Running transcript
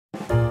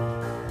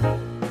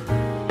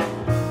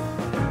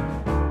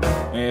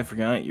I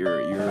forgot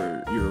you're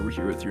over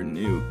here with your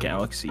new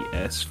Galaxy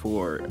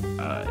S4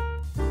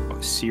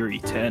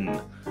 Series 10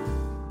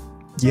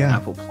 Yeah.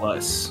 Apple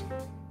Plus.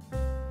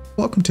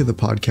 Welcome to the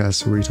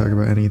podcast where we talk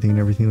about anything and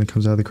everything that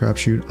comes out of the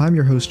crapshoot. I'm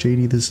your host,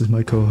 JD. This is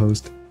my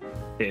co-host,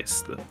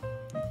 Piss the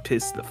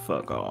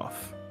fuck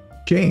off.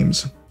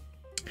 James.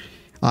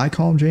 I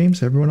call him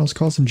James. Everyone else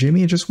calls him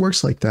Jimmy. It just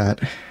works like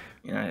that.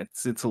 Yeah,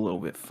 it's a little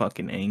bit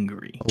fucking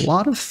angry. A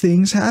lot of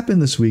things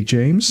happened this week,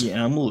 James.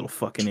 Yeah, I'm a little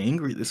fucking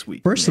angry this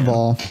week. First of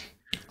all,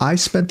 I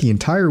spent the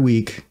entire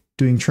week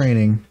doing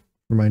training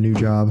for my new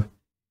job.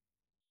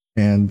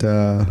 And,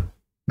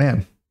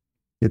 man,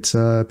 it's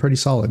pretty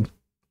solid.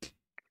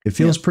 It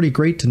feels pretty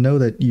great to know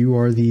that you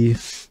are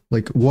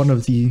one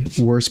of the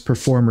worst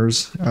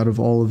performers out of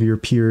all of your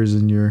peers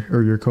and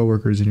your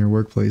coworkers in your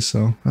workplace.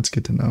 So that's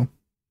good to know.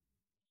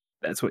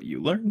 That's what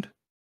you learned?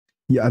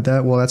 Yeah,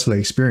 that's what I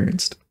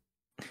experienced.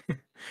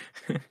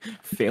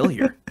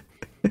 Failure.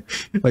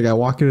 Like I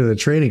walk into the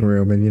training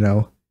room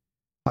and,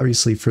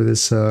 obviously for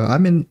this,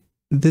 I'm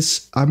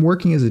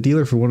working as a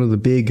dealer for one of the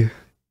big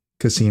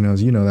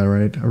casinos. You know that,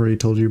 right? I already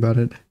told you about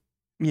it.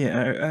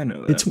 Yeah, I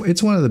know that.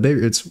 It's one of the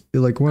bigger. It's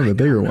like one of the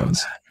bigger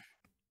ones.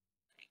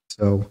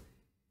 So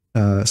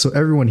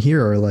everyone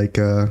here are like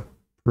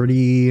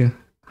pretty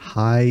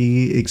high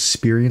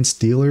experienced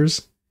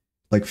dealers,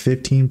 like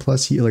 15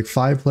 plus years, like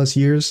 5+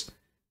 years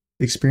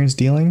experience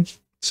dealing.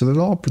 So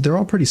they're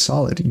all pretty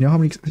solid. You know how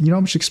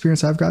much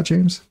experience I've got,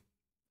 James?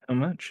 How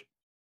much?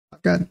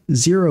 I've got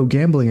 0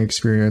 gambling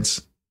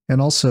experience and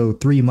also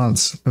 3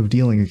 months of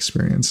dealing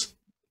experience.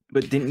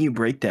 But didn't you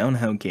break down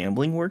how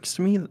gambling works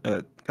to me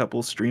a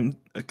couple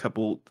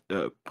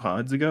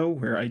pods ago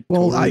where I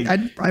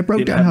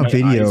broke down how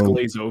video eyes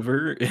glaze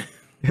over.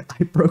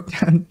 I broke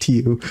down to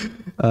you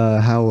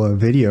how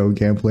video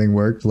gambling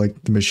worked,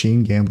 like the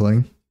machine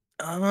gambling.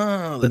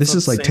 Oh, but this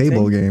is like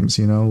table games,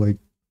 like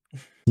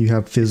you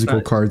have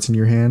physical cards in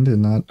your hand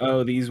and not.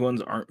 Oh, these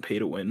ones aren't pay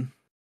to win.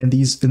 And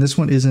this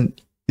one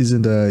isn't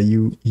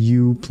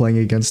you playing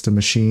against a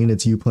machine.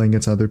 It's you playing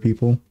against other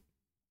people.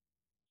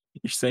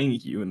 You're saying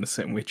you in the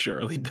same way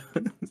Charlie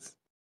does.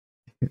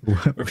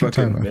 Or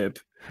fucking MIP.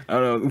 I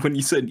don't know. When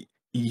you said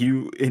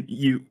you,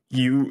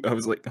 I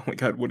was like, oh my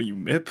god, what are you,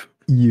 MIP?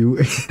 You,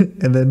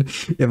 and then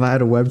if I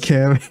had a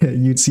webcam,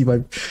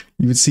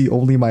 you would see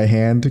only my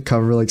hand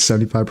cover like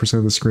 75%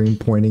 of the screen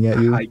pointing at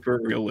you.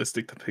 Hyper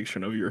realistic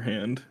depiction of your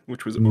hand,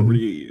 which was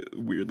already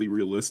weirdly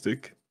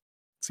realistic.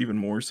 It's even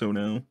more so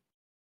now.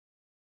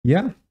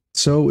 Yeah.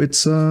 So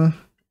it's but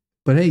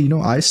hey,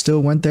 I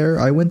still went there.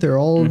 I went there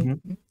all.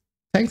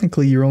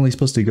 Technically, you're only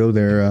supposed to go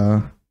there,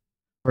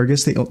 or I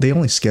guess they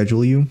only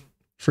schedule you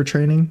for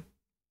training,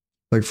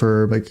 like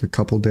for like a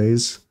couple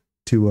days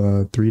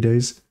to 3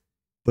 days,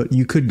 but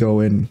you could go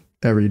in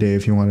every day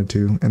if you wanted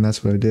to, and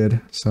that's what I did.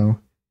 So,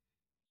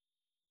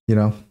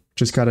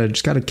 just gotta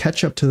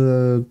catch up to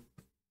the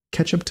competition.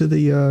 Catch up to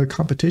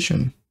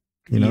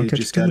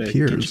the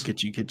peers.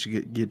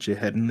 Get your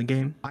head in the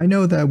game. I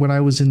know that when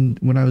I was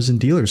in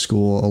dealer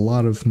school, a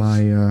lot of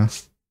my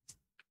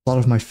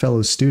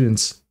fellow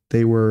students.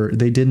 They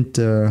didn't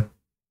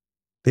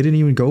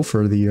even go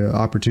for the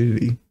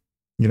opportunity,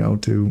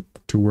 to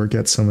work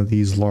at some of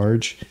these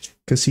large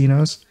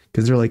casinos,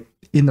 because they're like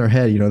in their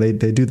head,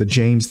 they do the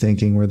James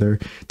thinking where they're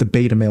the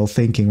beta male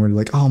thinking where they're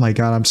like, oh my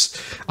god,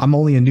 I'm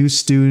only a new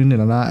student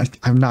and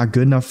I'm not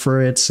good enough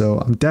for it, so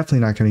I'm definitely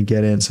not going to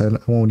get in, so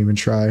I won't even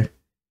try.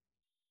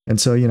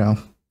 And so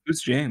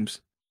who's James?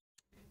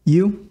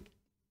 You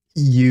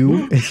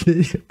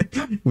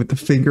with the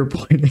finger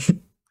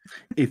pointing.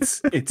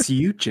 It's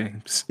you,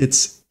 James.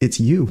 It's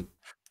you,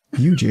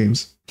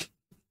 James.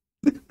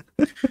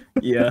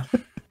 Yeah.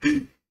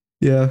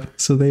 Yeah.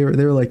 So they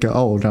were like,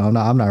 oh no,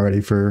 I'm not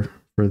ready for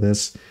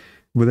this.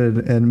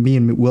 And me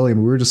and William,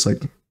 we were just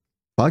like,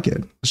 fuck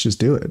it, let's just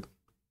do it.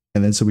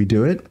 And then so we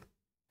do it.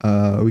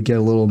 We get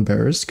a little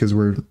embarrassed because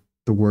we're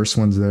the worst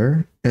ones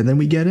there, and then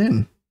we get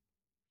in.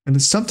 And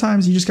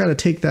sometimes you just got to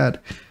take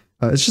that.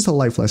 It's just a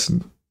life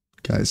lesson,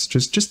 guys.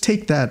 Just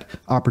take that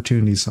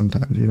opportunity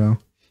sometimes,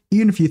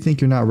 Even if you think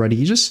you're not ready,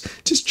 you just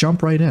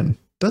jump right in.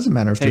 Doesn't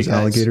matter if there's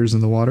alligators in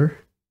the water.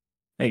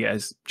 Hey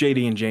guys,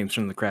 JD and James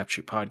from the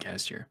Crapshoot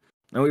podcast here.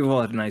 Now we've all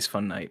had a nice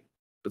fun night,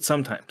 but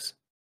sometimes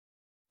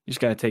you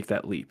just gotta take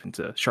that leap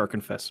into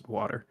shark-infested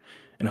water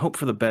and hope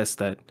for the best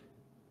that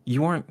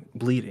you aren't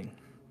bleeding,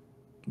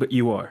 but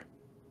you are.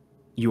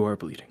 You are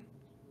bleeding.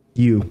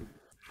 You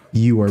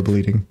are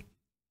bleeding.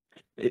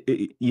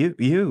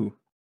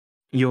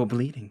 You're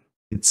bleeding.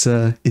 It's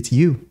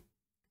you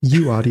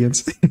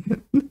audience.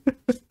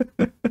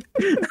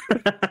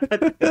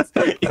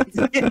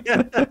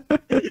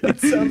 It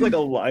sounds like a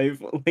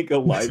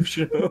live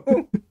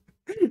show.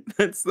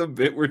 That's the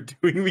bit we're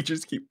doing. We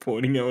just keep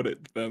pointing out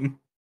at them.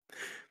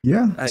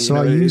 Yeah. So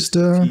I used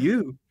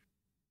you.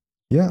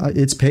 Yeah,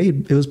 it's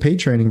paid. It was paid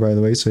training, by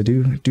the way. So I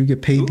do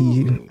get paid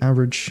the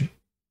average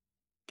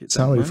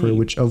salary for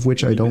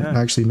which I don't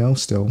actually know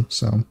still.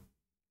 So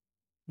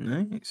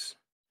nice.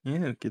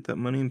 Yeah, get that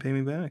money and pay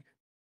me back.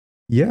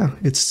 Yeah,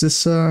 it's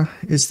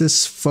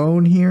this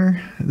phone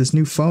here, this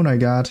new phone I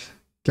got.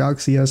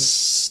 Galaxy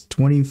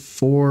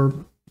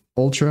S24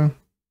 Ultra.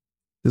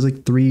 There's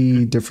like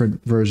 3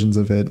 different versions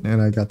of it,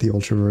 and I got the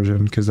Ultra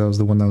version because that was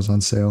the one that was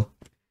on sale.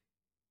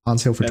 On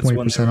sale for That's when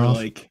they 20% were off.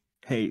 like,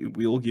 "Hey,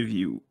 we'll give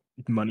you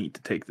money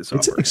to take this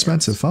It's off an our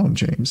expensive hands." phone,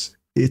 James.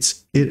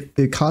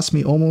 It cost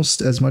me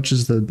almost as much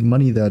as the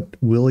money that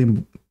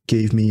William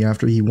gave me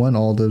after he won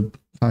all the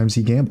times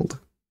he gambled.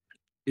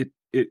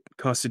 It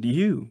costed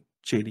you,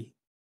 JD.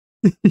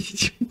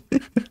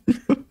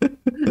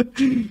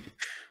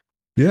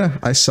 Yeah,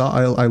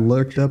 I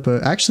looked up.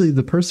 Actually,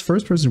 the first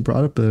person who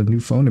brought up a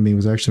new phone to me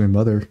was actually my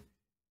mother.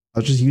 I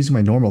was just using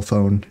my normal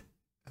phone,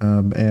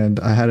 and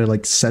I had it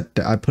like set.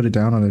 I put it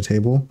down on a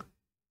table,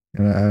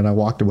 and I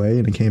walked away,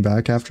 and it came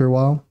back after a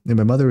while. And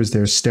my mother was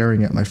there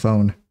staring at my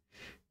phone,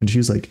 and she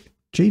was like,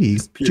 "JD,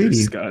 It's pure JD,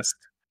 disgust.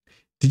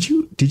 did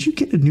you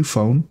get a new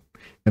phone?"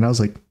 And I was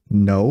like,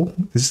 "No,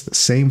 this is the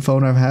same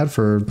phone I've had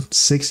for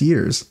 6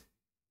 years."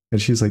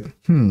 And she was like,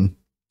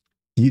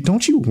 you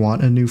don't you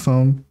want a new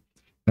phone?"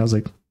 And I was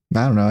like,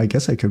 "I don't know. I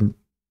guess I could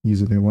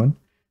use a new one.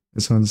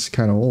 This one's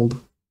kind of old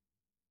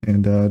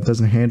and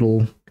doesn't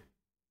handle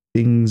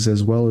things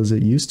as well as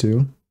it used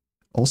to.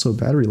 Also,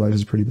 battery life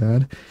is pretty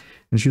bad."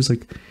 And she was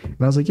like, and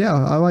I was like, "Yeah,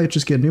 I might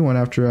just get a new one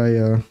after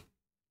I,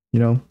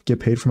 get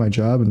paid for my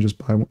job and just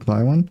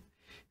buy one."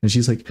 And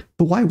she's like,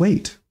 "But why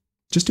wait?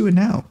 Just do it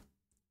now."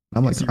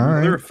 I'm like, Is your "All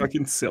mother right." a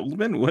fucking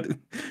salesman? What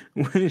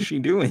is she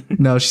doing?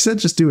 No, she said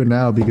just do it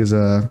now because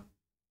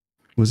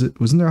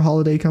wasn't there a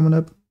holiday coming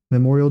up?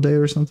 Memorial Day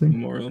or something?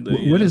 Memorial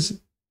Day. What Yeah. is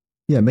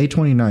May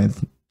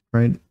 29th,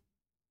 right?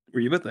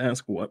 Were you about to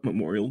ask what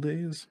Memorial Day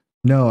is?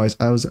 No,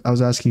 I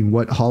was asking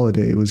what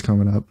holiday was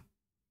coming up.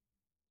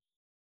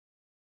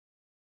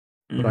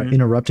 But I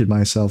interrupted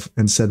myself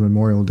and said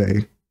Memorial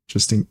Day,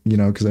 just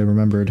because I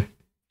remembered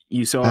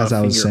You saw as a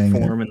I was finger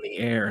saying form in the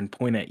air and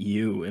point at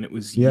you, and it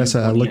was Yes, you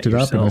I pointing looked at it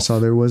up and I yourself. saw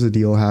there was a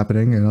deal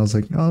happening, and I was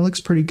like, "Oh, it looks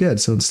pretty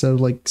good." So instead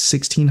of like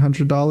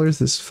 $1,600,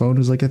 this phone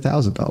is like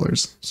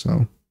 $1,000.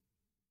 So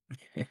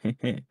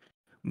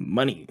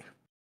Money.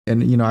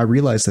 and I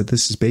realized that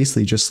this is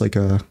basically just like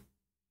the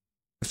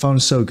phone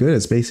is so good,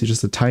 it's basically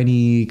just a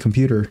tiny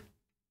computer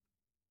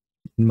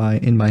in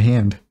my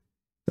hand.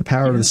 The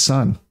power of the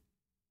sun.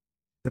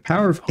 The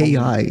power of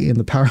AI in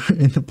the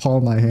palm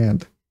of my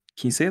hand.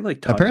 Can you say it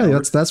like Todd Apparently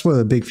Howard? that's one of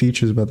the big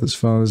features about this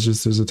phone is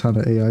just there's a ton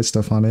of AI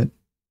stuff on it.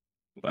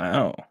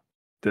 Wow.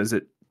 Does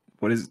it?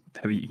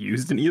 Have you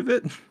used any of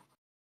it?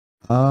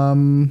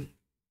 I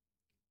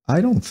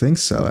don't think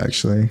so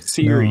actually.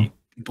 Siri, No.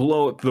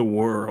 blow up the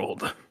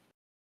world.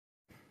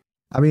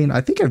 I mean,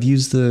 I think I've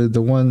used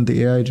the one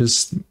the AI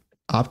just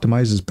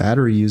optimizes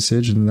battery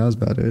usage, and that was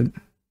about it.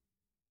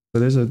 But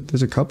there's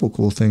a couple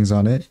cool things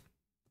on it.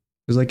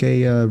 There's like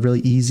a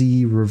really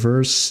easy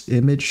reverse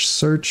image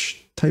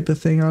search type of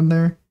thing on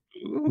there,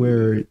 Ooh.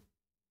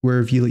 where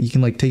if you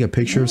can like take a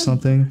picture of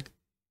something,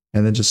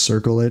 and then just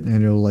circle it,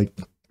 and it'll like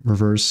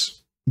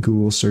reverse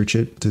Google search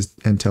it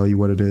and tell you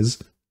what it is.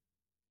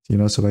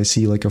 So if I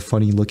see like a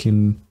funny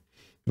looking,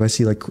 if I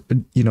see like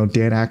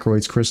Dan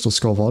Aykroyd's Crystal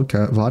Skull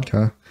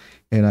vodka,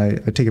 and I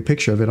take a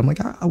picture of it, I'm like,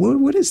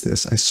 what is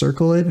this? I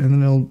circle it, and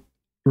then it'll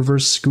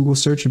reverse Google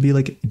search and be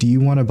like, "Do you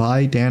want to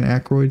buy Dan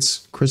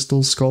Aykroyd's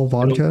Crystal Skull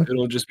vodka?"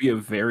 It'll just be a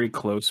very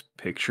close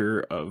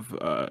picture of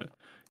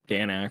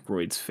Dan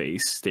Aykroyd's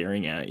face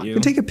staring at you. I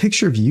can take a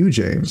picture of you,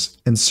 James,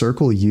 and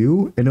circle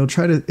you, and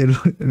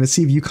it'll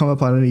see if you come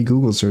up on any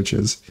Google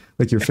searches,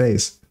 like your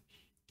face.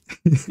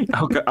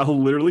 I'll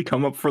literally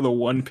come up for the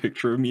one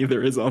picture of me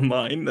there is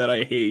online that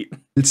I hate.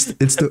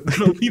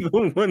 That'll be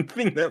the one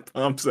thing that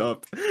pops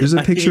up. There's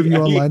a picture of you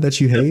online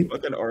that you hate?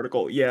 Fucking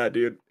article. Yeah,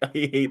 dude. I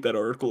hate that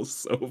article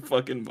so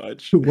fucking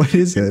much. What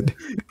is it?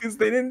 Because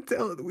they didn't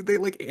tell. They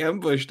like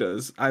ambushed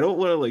us. I don't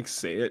want to like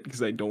say it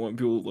because I don't want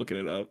people looking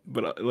it up.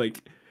 But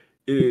like,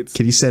 it's.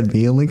 Can you send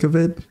me a link of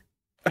it?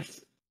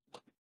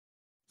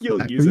 You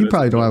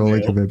probably don't have a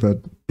link of it,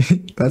 but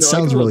that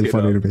sounds really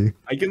funny to me.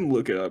 I can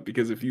look it up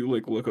because if you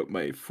like look up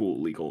my full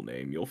legal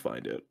name, you'll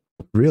find it.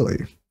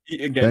 Really?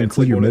 Again, that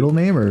include your middle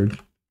name or?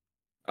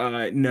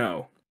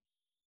 No.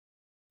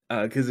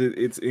 Because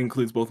it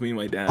includes both me and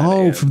my dad.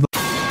 Oh, from the.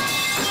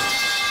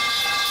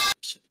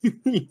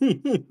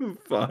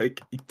 Fuck!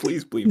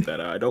 Please bleep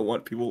that out. I don't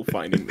want people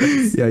finding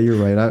this. Yeah, you're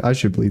right. I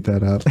should bleep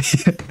that out.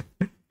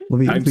 Let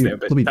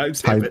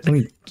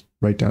me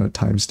write down a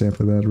timestamp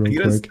of that real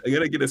quick. I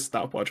gotta get a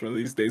stopwatch one of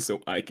these days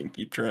so I can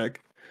keep track.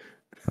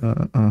 There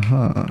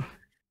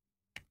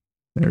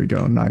we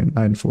go.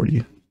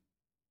 9:40.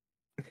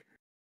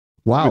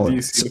 Wow.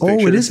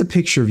 It is a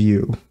picture of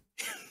you.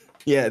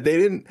 Yeah,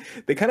 they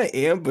kind of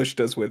ambushed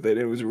us with it.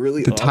 It was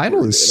really the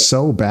title is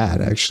so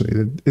bad.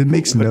 Actually, it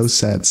makes no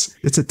sense.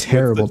 It's a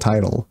terrible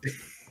title.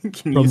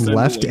 From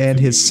Left and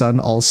his son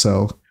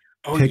also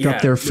pick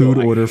up their food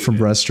order from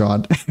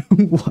restaurant.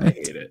 What? I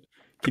hate it.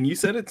 Can you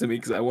send it to me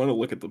because I want to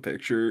look at the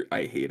picture?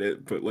 I hate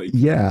it, but like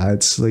yeah,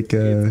 it's like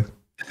can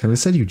I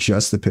send you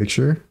just the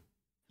picture?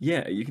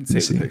 Yeah, you can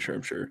save the picture.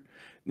 I'm sure.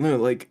 No,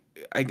 like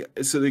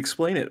so to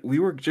explain it, we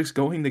were just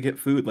going to get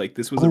food. Like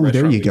this was a Oh, there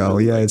restaurant you we go.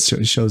 really Yeah, like.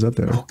 it shows up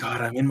there. Oh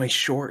God, I'm in my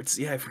shorts.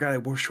 Yeah, I forgot I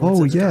wore shorts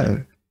Oh at the time.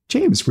 yeah,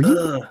 James,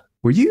 Ugh.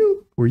 were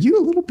you a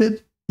little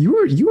bit? You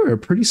were a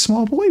pretty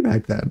small boy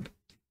back then.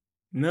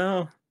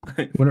 No,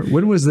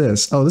 When was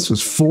this? Oh, this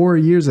was 4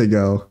 years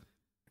ago.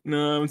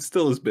 no, I'm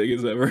still as big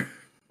as ever.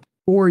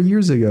 4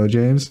 years ago,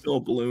 James. Still a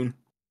balloon.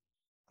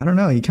 I don't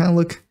know. That's You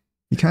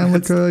kind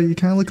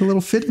of look a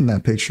little fit in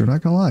that picture.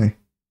 Not gonna lie.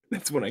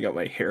 that's when I got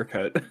my hair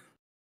cut.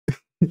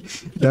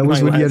 That My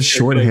was when you had last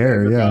short haircut I've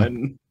hair. ever Yeah.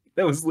 gotten.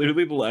 That was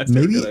literally the last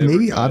haircut I ever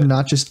Maybe got.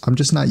 I'm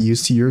just not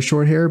used to your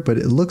short hair, but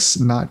it looks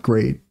not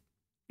great.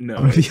 No,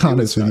 I'm gonna be it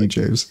honest was with not. you,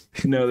 James.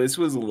 No, this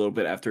was a little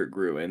bit after it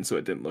grew in, so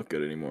it didn't look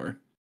good anymore.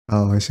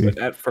 Oh, I see. But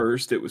at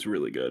first, it was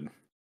really good.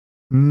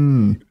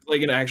 Mm. It was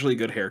like an actually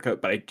good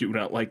haircut, but I do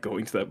not like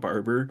going to that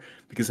barber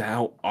because of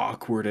how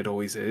awkward it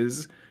always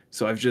is.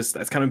 So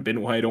that's kind of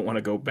been why I don't want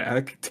to go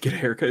back to get a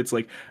haircut. It's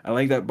like I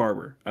like that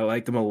barber. I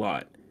liked him a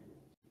lot.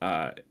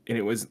 And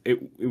it was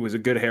a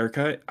good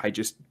haircut. I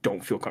just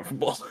don't feel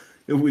comfortable.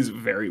 It was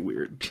very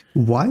weird.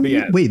 Why? But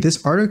yeah, Wait,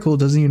 this article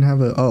doesn't even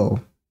have a. Oh,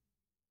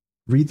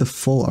 read the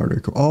full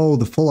article. Oh,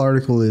 the full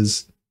article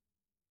is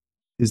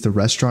the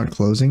restaurant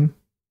closing.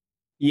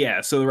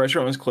 yeah. So the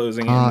restaurant was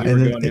closing, and we And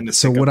were then going in to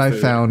so pick what up I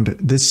food. found,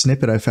 this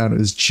snippet I found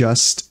is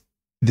just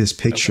this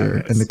picture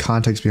About and the us.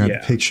 context behind the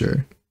Yeah.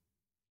 picture.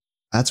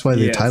 That's why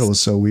the Yes. title is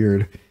so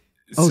weird.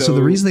 Oh, so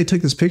the reason they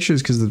took this picture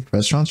is because the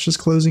restaurant's just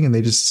closing and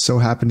they just so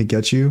happened to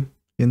get you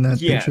in that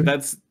Yeah, picture?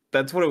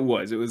 that's what it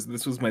was.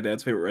 This was my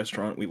dad's favorite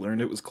restaurant. We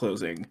learned it was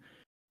closing,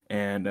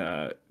 and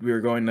we were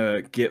going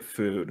to get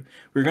food.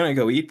 We were going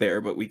to go eat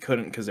there, but we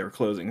couldn't because they were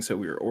closing. So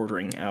we were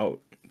ordering out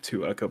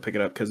to go pick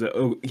it up because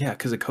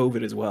because of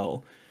COVID as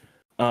well.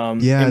 Yeah,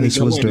 And we this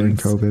go was in during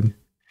COVID.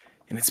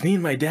 and it's me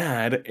and my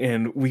dad,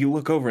 and we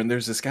look over and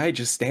there's this guy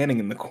just standing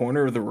in the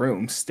corner of the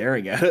room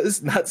staring at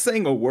us, not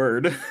saying a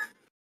word.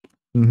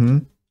 Mm-hmm.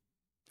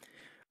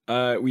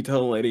 We tell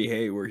the lady,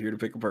 "Hey, we're here to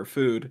pick up our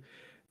food."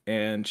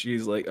 And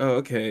she's like, "Oh,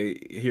 okay,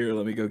 here,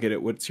 let me go get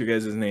it. What's your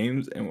guys'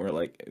 names?" And we're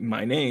like,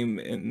 "My name."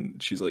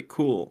 And she's like,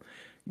 "Cool."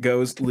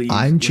 Goes, leaves.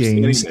 I'm We're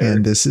standing James there.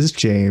 and this is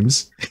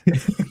James.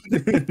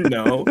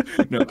 No,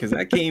 no, because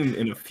that came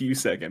in a few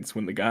seconds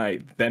when the guy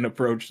then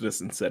approached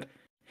us and said,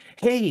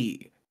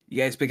 "Hey, you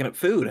guys picking up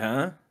food,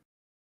 huh?"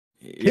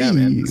 Yeah,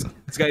 man. Hey,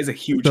 This guy's a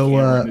huge so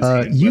camera in his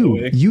hands, by the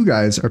way. you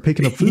guys are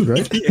picking up food,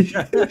 right?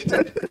 Yeah.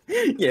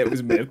 Yeah, it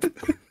was MIP.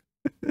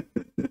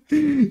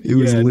 It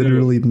was Yeah, no.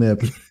 literally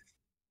MIP.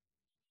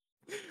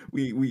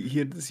 We he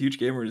had this huge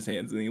camera in his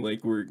hands, and he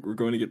like we're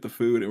going to get the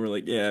food, and we're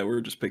like, yeah, we're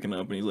just picking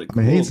up, and he's like,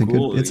 I mean, hey, cool,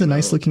 cool, it's a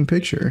nice looking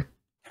picture.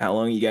 how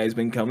long you guys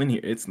been coming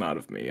here? It's not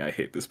of me. I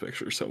hate this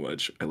picture so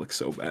much. I look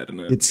so bad in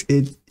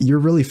it. You're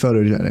really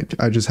photogenic.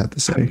 I just have to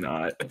say, I'm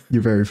not.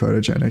 you're very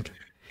photogenic.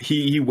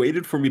 He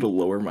waited for me to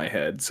lower my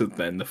head, so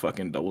then the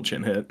fucking double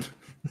chin hit.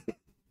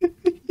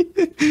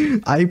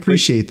 I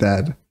appreciate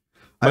that.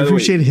 I By the way,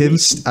 appreciate him.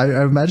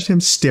 I imagine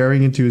him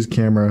staring into his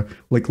camera,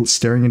 like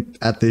staring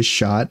at this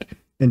shot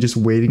and just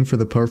waiting for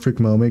the perfect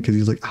moment because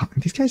he's like, oh,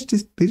 these guys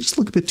they just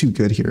look a bit too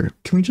good here.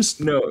 Can we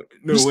just no.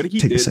 just What he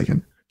take a did,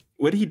 second?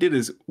 what he did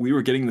is we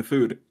were getting the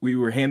food, we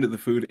were handed the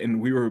food, and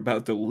we were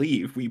about to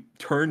leave. We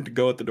turned to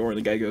go out the door, and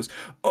the guy goes,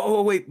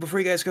 "Oh wait, before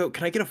you guys go,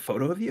 can I get a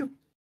photo of you?"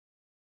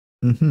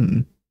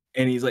 Mm-hmm.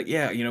 And he's like,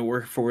 "Yeah,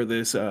 work for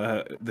this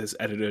this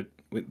edited.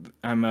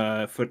 I'm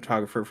a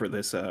photographer for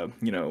this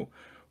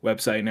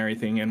website and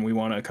everything, and we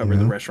want to cover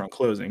the Yeah. restaurant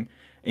closing.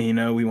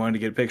 And we wanted to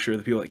get a picture of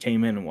the people that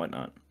came in and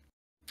whatnot."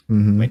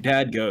 Mm-hmm. My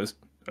dad goes,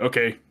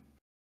 "Okay,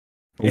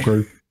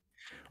 Okay.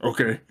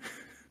 okay."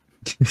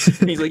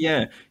 And he's like,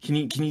 "Yeah, can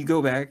you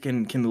go back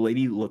and can the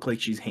lady look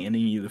like she's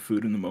handing you the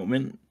food in the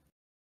moment?"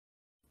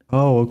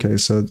 Oh, okay.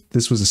 So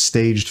this was a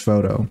staged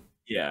photo.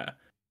 Yeah,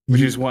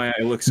 which You, is why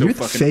I look so you're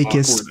the fucking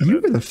fakest. awkward in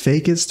You're it. the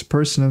fakest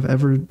person I've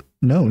ever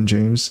known,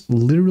 James.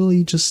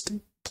 Literally just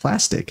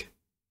plastic.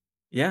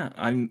 Yeah,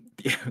 I'm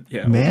yeah.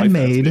 Well, my fat's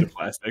Man-made. made of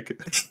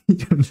plastic.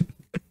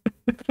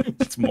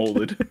 It's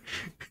molded.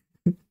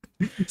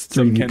 It's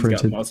Some 3D Ken's got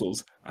printed.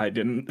 muscles. I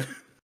didn't.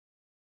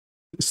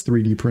 It's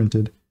 3D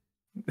printed.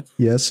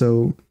 Yeah,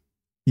 so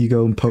you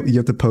go and you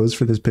have to pose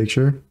for this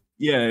picture.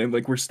 Yeah, and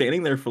like we're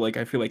standing there for like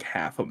I feel like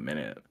half a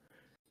minute.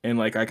 And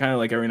like I kind of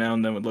like every now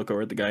and then would look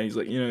over at the guy, he's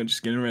like,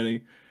 just getting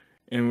ready.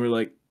 And we're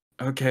like,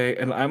 okay.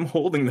 And I'm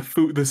holding the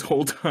food this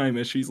whole time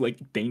as she's like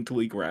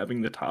daintily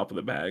grabbing the top of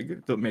the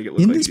bag to make it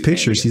look In like these she's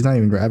pictures, handing he's not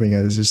even grabbing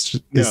it. It's just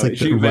it. it's No, like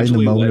she right in the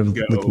eventually moment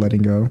let of like go.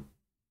 letting go.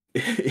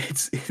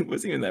 It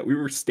wasn't even that. We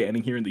were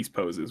standing here in these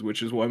poses,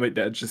 which is why my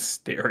dad's just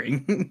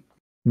staring.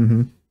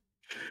 Mm-hmm.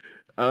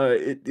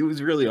 It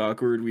was really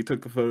awkward. We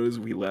took the photos,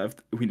 we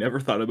left. We never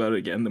thought about it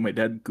again. Then my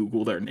dad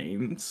Googled our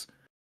names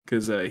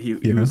because he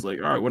Yeah. was like,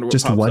 "Oh, I wonder what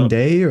Just pops one up."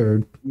 day,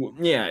 or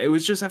Yeah, it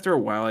was just after a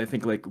while. I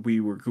think like we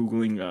were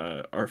Googling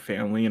our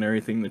family and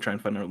everything to try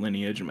and find our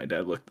lineage, and my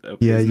dad looked up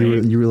yeah, his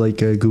name. you were like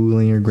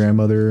googling your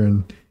grandmother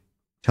and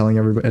telling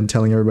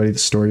everybody the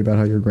story about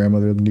how your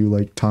grandmother knew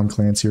like Tom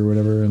Clancy or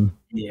whatever, and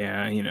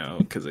Yeah,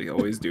 because I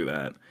always do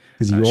that.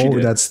 because you She all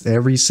did. that's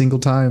every single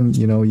time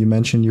you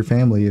mention your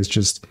family, it's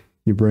just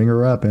you bring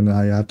her up, and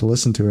I have to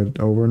listen to it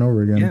over and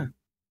over again. Yeah.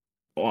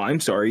 Oh, I'm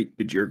sorry.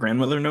 Did your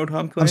grandmother know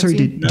Tom I'm sorry.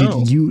 Clancy?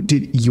 No.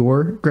 Did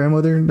your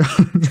grandmother?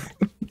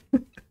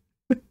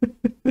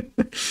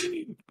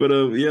 But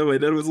yeah, my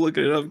dad was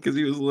looking it up because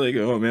he was like,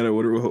 "Oh man, I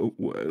wonder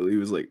what." He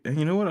was like, "Hey,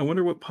 you know what? I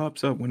wonder what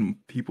pops up when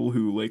people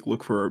who like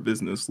look for our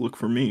business look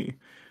for me.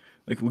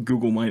 Like, will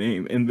Google my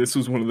name." And this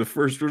was one of the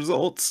first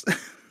results.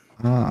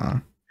 Ah,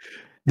 And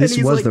this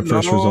he's was like, the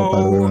first result,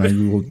 by the way,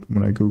 "No."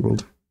 when I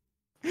googled.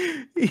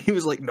 He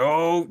was like,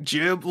 "No,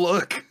 Jib,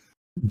 look."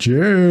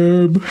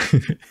 Jib,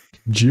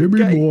 Jibby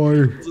Guy,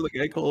 boy. so the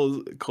guy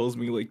calls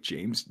me like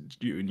James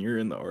Jr.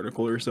 in the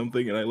article or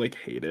something, and I like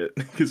hate it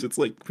because it's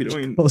like we don't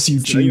even. Calls you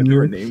It's not even how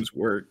our Junior. names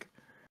work.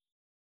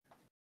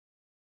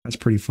 That's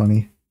pretty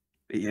funny.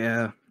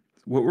 Yeah.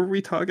 What were we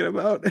talking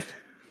about?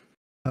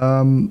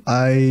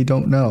 I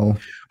don't know.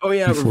 Oh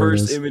yeah, Before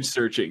reverse this, image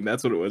searching.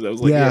 That's what it was. I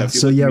was like, yeah, yeah. if you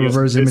So look yeah, me up,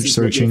 reverse this image is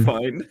what you'll searching.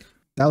 find.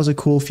 That was a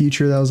cool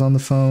feature that was on the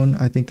phone.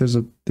 I think there's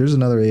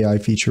another AI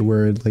feature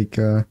where it, like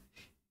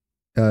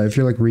if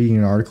you're like reading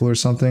an article or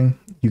something,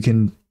 you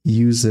can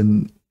use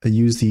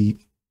the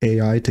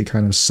AI to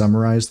kind of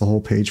summarize the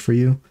whole page for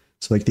you.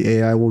 So like the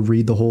AI will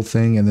read the whole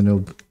thing and then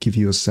it'll give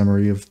you a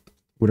summary of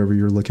whatever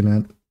you're looking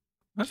at.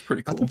 That's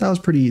pretty I cool. thought that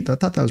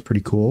was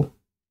pretty cool.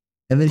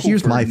 And then Cool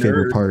here's for a my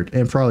favorite nerd. part,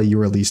 and probably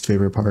your least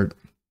favorite part.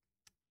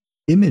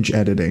 Image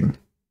editing.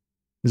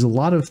 There's a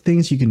lot of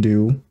things you can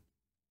do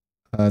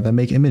that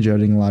make image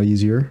editing a lot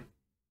easier.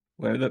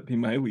 Why would that be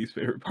my least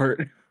favorite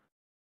part?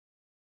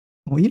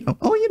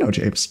 Well,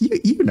 James,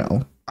 you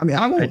know. I mean,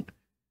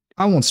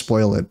 I won't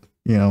spoil it,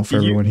 for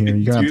everyone here.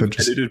 You're gonna Do have you to have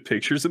just. edited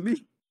pictures of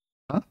me?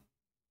 Huh?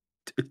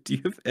 Do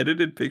you have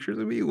edited pictures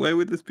of me? Why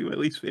would this be my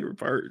least favorite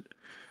part?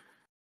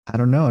 I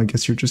don't know. I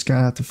guess you're just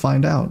gonna have to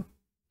find out.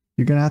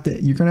 You're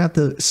gonna have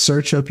to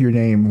search up your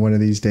name one of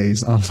these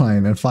days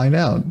online and find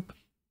out.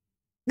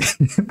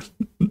 You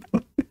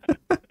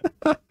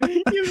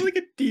have like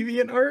a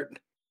deviant art?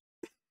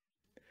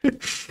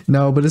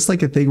 No, but it's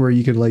like a thing where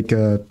you could like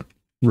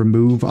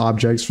remove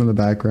objects from the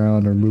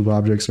background or move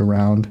objects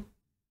around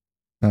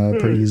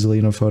pretty easily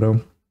in a photo. I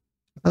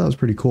thought that was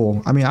pretty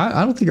cool. I mean,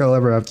 I don't think I'll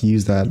ever have to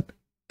use that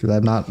because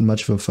I'm not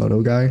much of a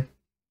photo guy.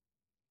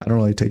 I don't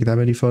really take that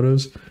many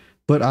photos,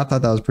 but I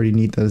thought that was pretty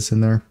neat that it's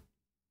in there.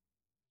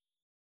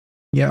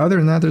 Yeah, other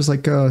than that, there's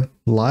like a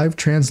live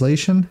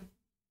translation.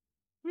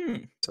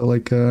 So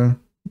like you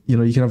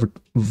can have a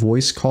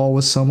voice call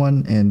with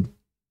someone and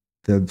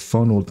the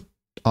phone will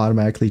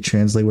automatically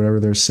translate whatever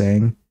they're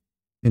saying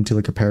into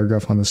like a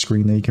paragraph on the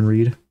screen that you can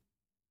read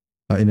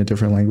in a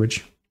different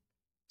language.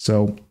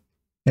 So,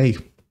 hey,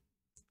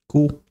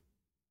 cool.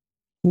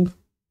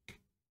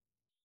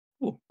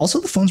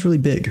 Also, the phone's really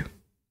big.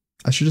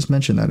 I should just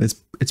mention that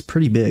it's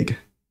pretty big.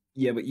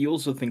 Yeah, but you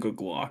also think a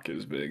Glock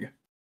is big.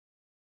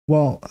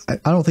 Well, I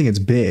don't think it's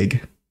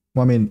big.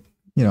 Well, I mean,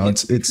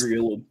 it's for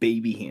your little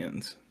baby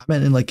hands. I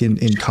meant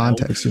in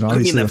context.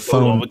 Obviously the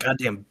phone. I'm a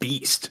goddamn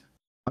beast.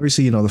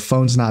 Obviously, the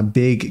phone's not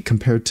big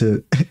compared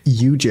to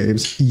you,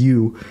 James.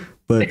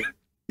 But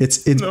it's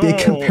big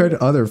compared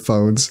to other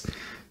phones.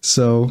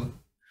 So,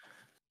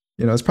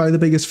 it's probably the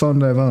biggest phone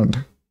that I've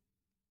owned.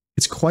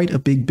 It's quite a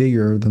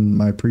bigger than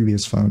my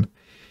previous phone,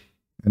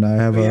 and I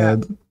have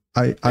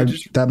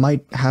that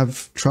might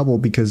have trouble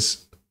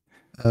because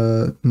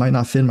might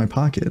not fit in my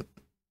pocket.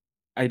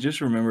 I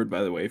just remembered,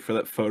 by the way, for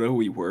that photo,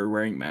 we were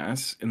wearing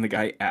masks, and the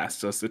guy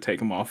asked us to take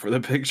them off for the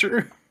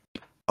picture.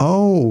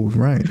 Oh,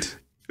 right.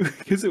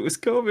 Because it was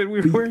COVID, we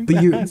were wearing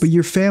masks. But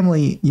your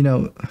family,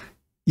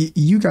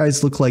 you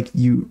guys look like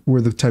you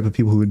were the type of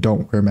people who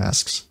don't wear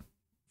masks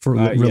for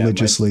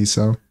religiously.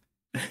 So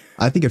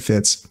I think it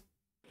fits.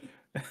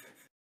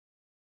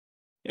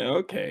 Yeah,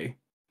 okay.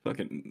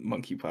 Fucking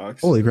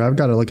monkeypox. Holy crap! I've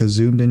got a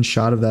zoomed in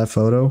shot of that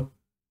photo.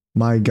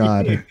 My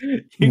God,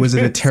 was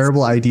it a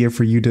terrible idea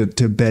for you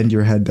to bend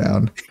your head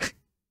down?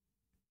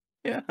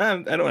 Yeah, I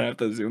don't have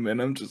to zoom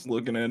in. I'm just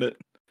looking at it.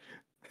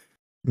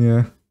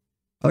 Yeah.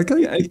 Like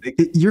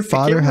your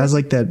father has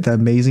like that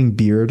amazing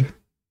beard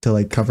to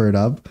like cover it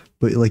up,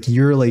 but like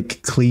you're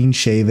like clean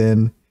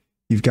shaven.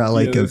 You've got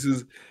like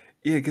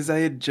because I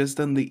had just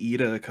done the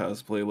Ida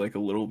cosplay like a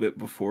little bit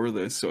before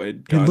this, so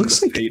I'd gotten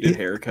the faded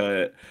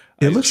haircut.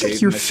 It looks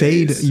like your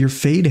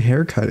fade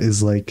haircut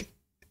is like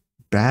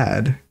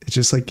bad. It's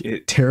just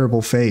like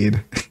terrible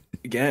fade.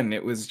 Again,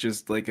 it was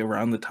just like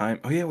around the time.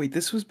 Oh yeah, wait,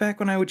 this was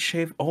back when I would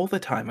shave all the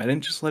time. I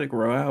didn't just let it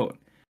grow out.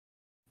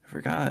 I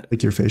forgot.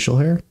 Like your facial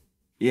hair?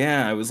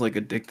 Yeah, I was like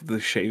addicted to the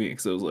shaving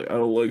because I was like, I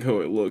don't like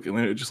how I look, and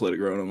then I just let it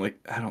grow, and I'm like,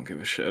 I don't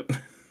give a shit.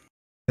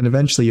 And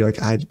eventually you're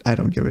like, I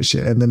don't give a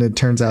shit, and then it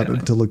turns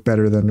out to look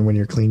better than when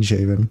you're clean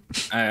shaven.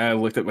 I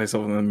looked at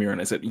myself in the mirror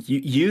and I said,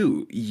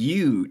 you,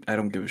 I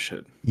don't give a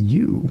shit.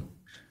 You.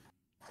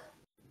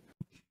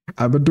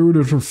 I've been doing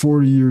it for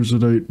 40 years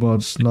and 8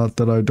 months. Not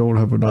that I don't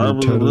have another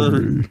 10 over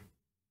me,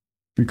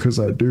 because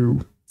I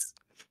do.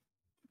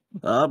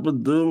 I've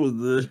been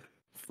doing it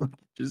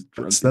Just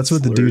drunken That's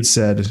what the dude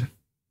slurs.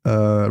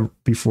 said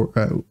before,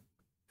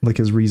 like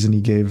his reason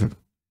he gave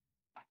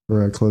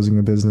for closing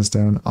the business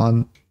down.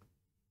 I'm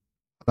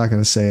not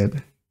gonna say it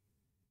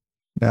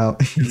now.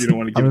 Because you don't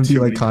want to I'm give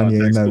gonna be too like many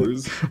Kanye in context that.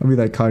 clues. I'll be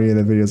like Kanye in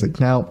the video. It's like,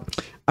 now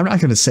I'm not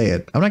gonna say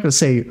it. I'm not gonna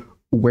say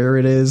where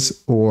it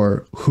is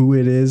or who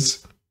it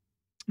is.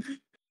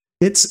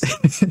 It's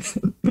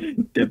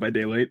Dead by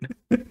Daylight.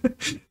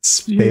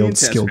 failed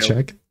skill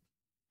check.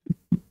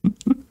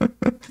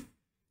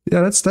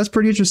 Yeah, that's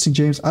pretty interesting,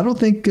 James. I don't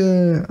think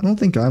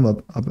I'm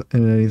up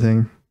in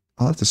anything.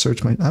 I'll have to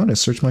search I'm gonna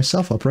search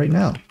myself up right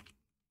now.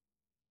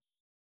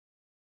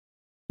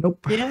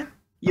 Nope. Yeah.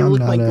 You I'm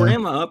look my not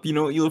grandma up, you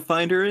know what you'll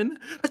find her in?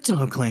 A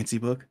Tom Clancy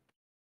book.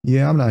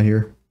 yeah, I'm not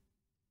here.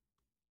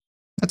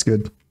 That's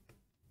good.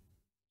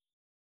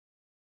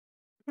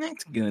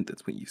 That's good.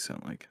 That's what you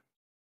sound like.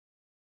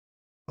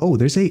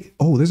 There's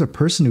a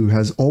person who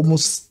has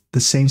almost the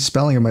same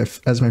spelling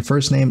as my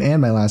first name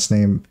and my last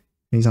name.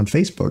 And he's on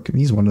Facebook, and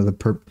he's one of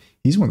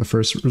the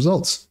first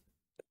results.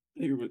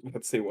 You were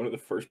about to say one of the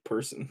first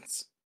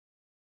persons.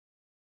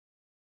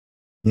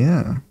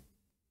 Yeah.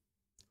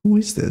 Who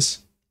is this?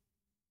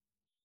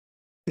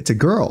 It's a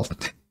girl.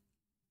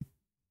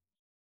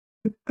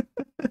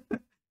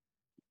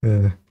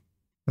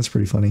 That's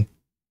pretty funny.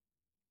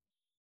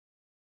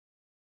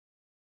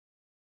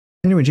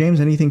 Anyway, James,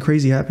 anything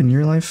crazy happened in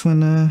your life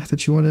when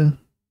that you want to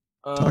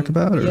talk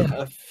about? Or? Yeah,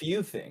 a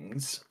few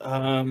things.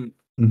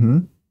 Mm-hmm.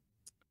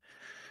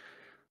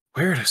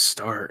 Where to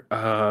start?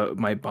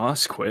 My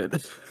boss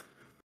quit.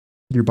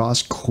 Your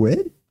boss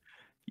quit?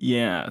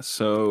 Yeah,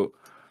 so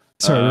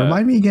Sorry,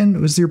 remind me again.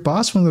 Was your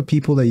boss one of the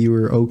people that you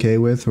were okay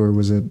with, or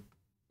was it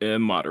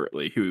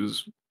moderately. He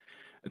was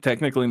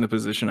technically in the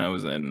position I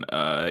was in.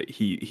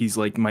 He's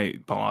like my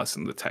boss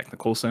in the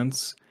technical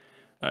sense.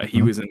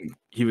 He was in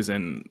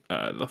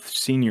the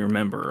senior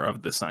member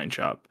of the sign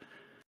shop.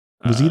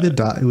 Was he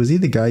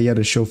the guy you had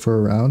to chauffeur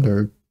around,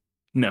 or?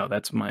 No,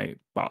 that's my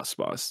boss.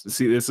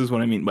 See, this is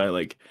what I mean by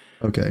like.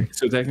 Okay.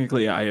 So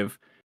technically, I have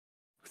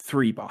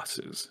 3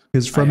 bosses.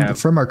 Because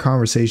from our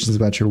conversations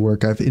about your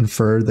work, I've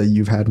inferred that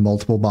you've had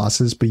multiple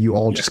bosses, but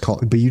you just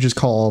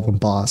call all of them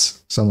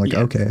boss. So I'm like,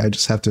 okay, I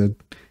just have to.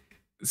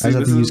 I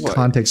have to use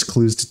context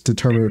clues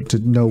to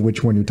know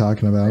which one you're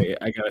talking about.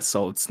 I got a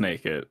solid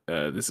snake.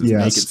 This is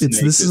naked snake.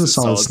 This is a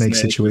solid snake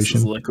situation.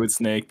 This is liquid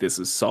snake. This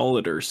is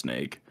solider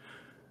snake.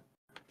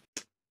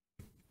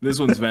 This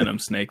one's venom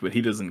snake, but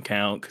he doesn't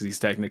count because he's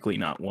technically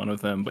not one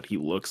of them, but he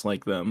looks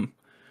like them.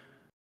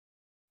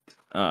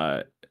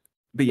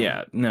 But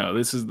yeah, no,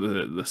 this is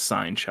the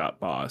sign shop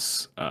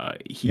boss.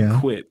 He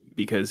quit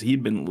because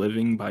he'd been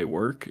living by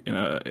work in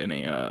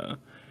a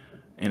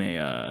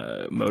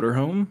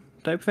motorhome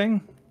type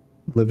thing.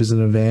 Lives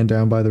in a van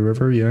down by the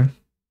river, yeah.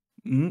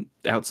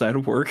 Outside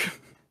of work.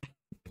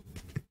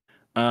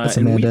 That's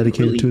a man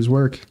dedicated to his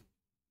work.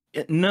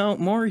 No,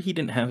 more he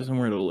didn't have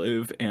somewhere to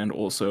live, and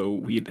also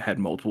we had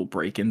multiple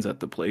break-ins at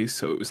the place,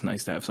 so it was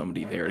nice to have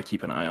somebody there to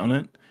keep an eye on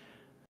it.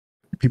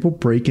 People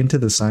break into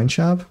the sign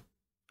shop?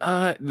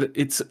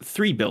 It's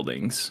 3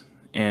 buildings,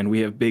 and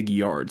we have big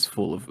yards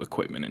full of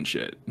equipment and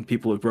shit. And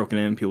people have broken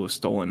in, people have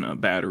stolen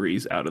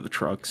batteries out of the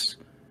trucks.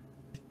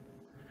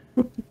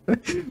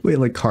 Wait,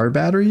 like car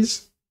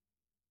batteries?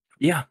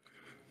 Yeah.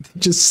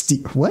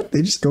 What?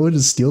 They just go in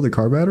and steal the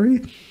car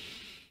battery?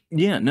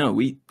 Yeah, no,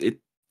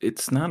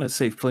 it's not a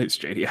safe place,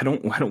 JD. I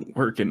don't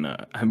work in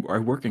I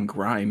work in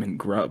grime and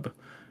grub.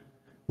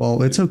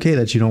 Well, it's okay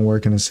that you don't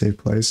work in a safe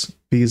place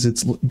because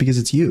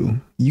it's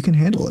you. You can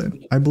handle it.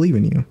 I believe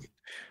in you.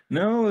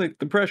 No, like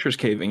the pressure's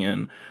caving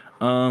in.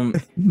 No,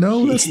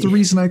 that's the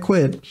reason I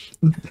quit.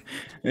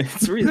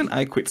 It's the reason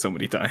I quit so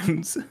many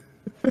times.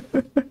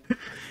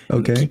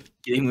 Okay.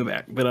 Getting me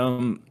back. But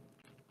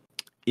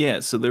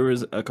yeah, so there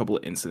was a couple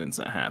of incidents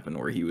that happened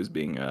where he was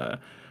being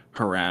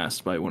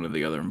harassed by one of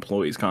the other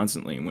employees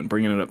constantly. And when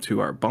bringing it up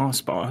to our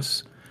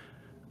boss,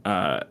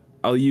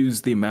 I'll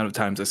use the amount of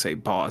times I say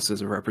boss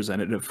as a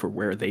representative for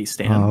where they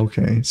stand. Oh,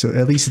 okay. So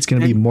at least it's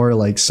going to be more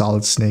like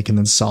solid snake and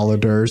then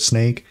solider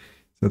snake.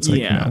 So it's like,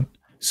 yeah.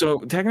 So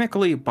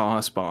technically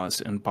boss,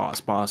 and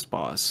boss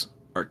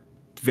are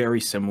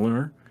very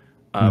similar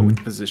with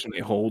the position they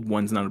hold.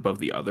 One's not above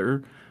the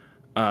other.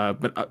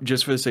 But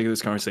just for the sake of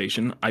this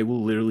conversation, I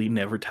will literally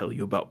never tell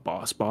you about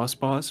boss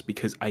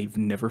because I've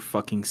never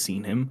fucking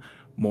seen him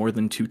more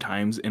than 2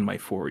 times in my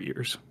 4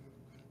 years.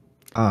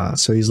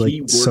 So he's like,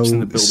 he works in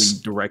the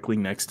building directly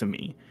next to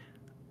me.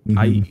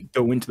 I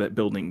go into that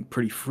building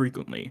pretty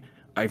frequently.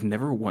 I've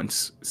never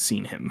once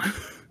seen him.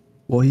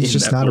 Well, he's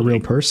just not a real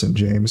person,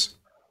 James.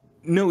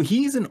 No,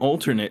 he's an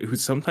alternate who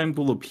sometimes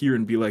will appear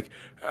and be like,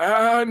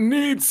 I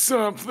need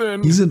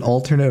something. He's an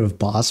alternate of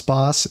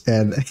boss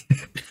and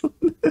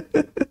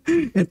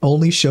it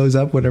only shows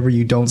up whenever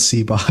you don't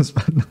see boss.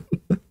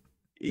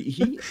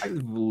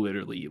 I've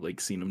literally like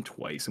seen him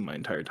twice in my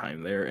entire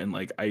time there, and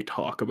like I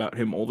talk about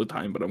him all the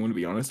time, but I'm gonna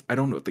be honest, I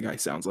don't know what the guy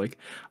sounds like.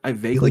 I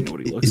vaguely know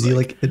what he looks like. Is he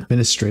like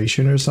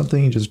administration or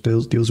something? He just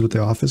deals with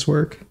the office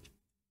work?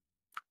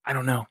 I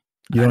don't know.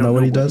 You don't know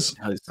what he does?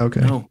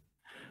 Okay. No.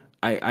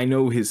 I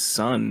know his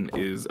son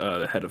is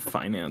the head of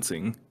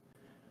financing.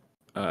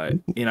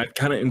 And I've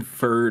kind of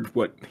inferred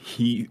what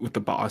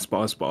the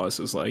boss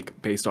is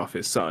like based off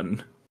his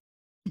son.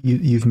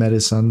 You've met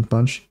his son a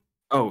bunch.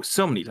 Oh,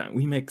 so many times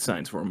we make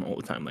signs for him all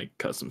the time, like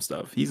custom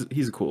stuff. He's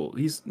a cool.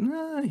 He's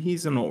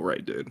an all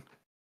right dude.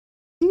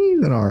 He's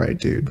an all right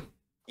dude.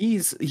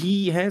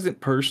 He hasn't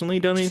personally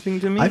done anything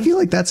to me. I feel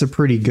like that's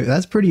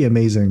pretty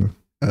amazing.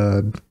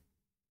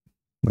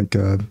 Like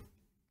a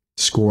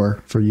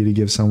score for you to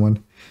give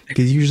someone,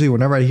 because usually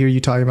whenever I hear you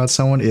talking about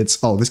someone, it's,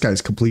 oh, this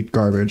guy's complete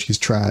garbage. He's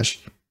trash.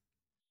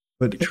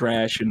 But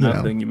trash and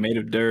nothing. You're made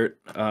of dirt.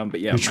 But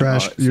yeah, you're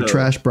trash. You're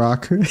trash,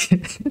 Brock.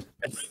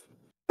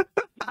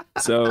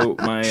 So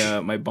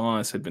my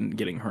boss had been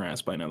getting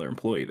harassed by another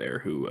employee there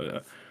who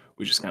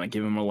was just kind of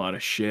giving him a lot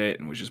of shit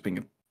and was just being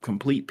a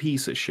complete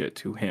piece of shit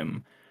to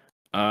him.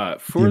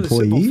 For the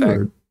simple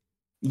fact,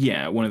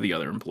 yeah, one of the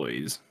other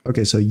employees.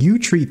 Okay, so you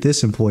treat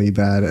this employee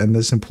bad, and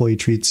this employee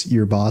treats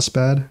your boss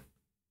bad?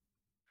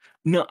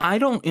 No, I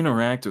don't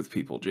interact with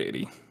people,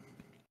 JD.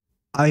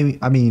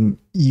 I mean,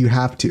 you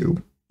have to.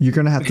 You're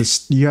gonna have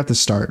to. You have to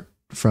start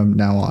from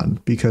now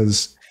on,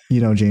 because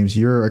James,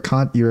 you're a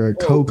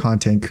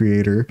co-content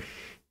creator,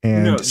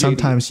 and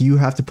sometimes you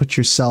have to put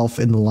yourself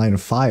in the line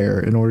of fire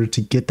in order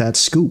to get that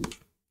scoop.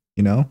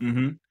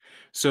 Mm-hmm.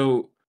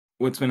 So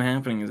what's been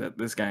happening is that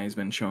this guy has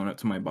been showing up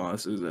to my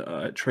boss's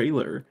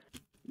trailer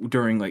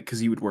during, like, because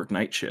he would work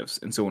night shifts,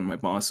 and so when my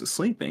boss is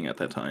sleeping at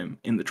that time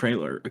in the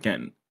trailer,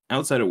 again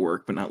outside of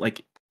work, but not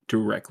like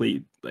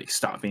directly like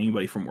stopping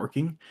anybody from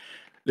working.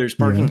 There's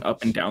parking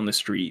up and down the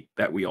street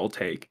that we all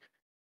take.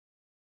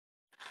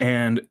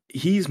 And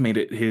he's made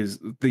it his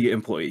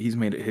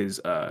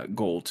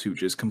goal to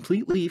just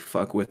completely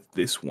fuck with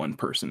this one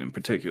person in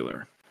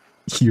particular.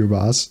 Your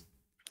boss?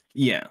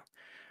 Yeah.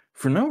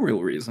 For no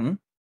real reason,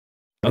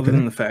 other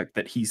than the fact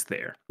that he's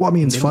there. Well, I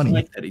mean, it's funny.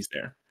 Like that he's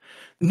there.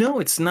 No,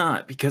 it's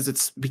not, because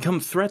it's become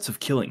threats of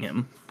killing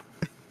him.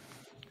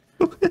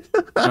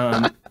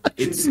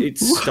 It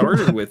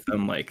started with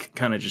them like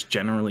kind of just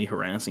generally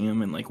harassing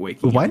him and like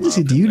waking him up.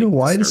 Do you know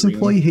why this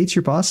employee hates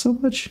your boss so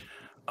much?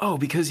 Oh,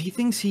 because he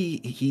thinks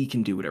he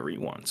can do whatever he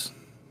wants.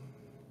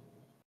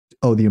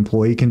 Oh, the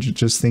employee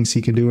just thinks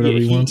he can do whatever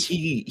he wants?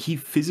 He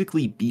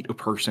physically beat a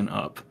person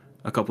up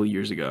a couple of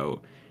years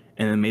ago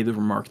and then made the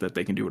remark that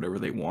they can do whatever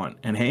they want.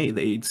 And hey,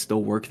 they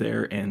still work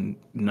there and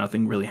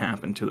nothing really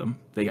happened to them.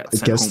 They got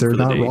sent home. I guess they're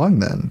not wrong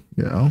then,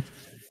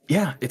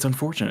 Yeah, it's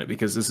unfortunate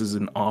because this is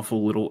an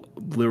awful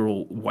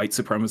literal white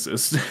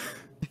supremacist.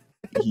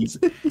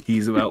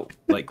 he's about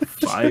like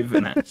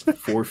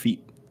 4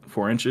 feet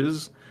 4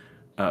 inches,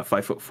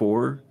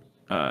 5'4".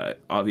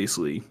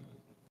 Obviously,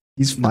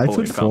 he's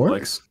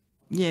 5'4".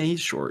 Yeah,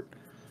 he's short.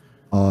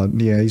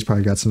 Yeah, he's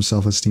probably got some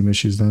self-esteem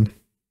issues then.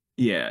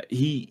 Yeah,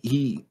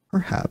 he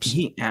perhaps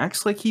he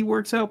acts like he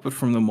works out, but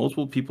from the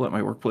multiple people at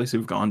my workplace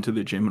who've gone to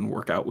the gym and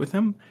work out with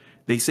him,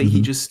 they say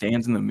he just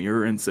stands in the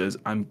mirror and says,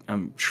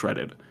 "I'm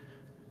shredded."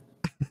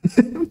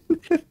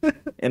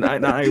 and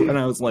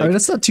I was like,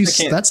 that's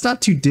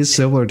not too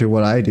dissimilar to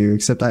what I do,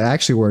 except I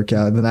actually work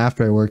out, and then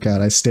after I work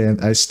out, I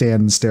stand and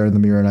stare in the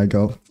mirror and I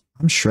go,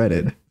 I'm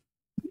shredded.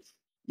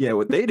 Yeah,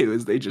 what they do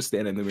is they just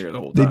stand in the mirror the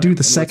whole time. They do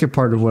the second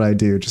part of what I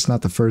do, just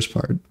not the first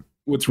part.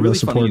 What's really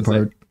funny is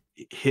that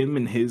him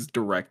and his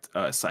direct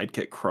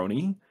sidekick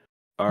crony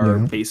are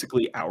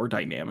basically our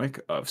dynamic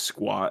of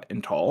squat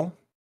and tall,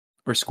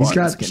 or squat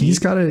and skinny. He's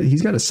got a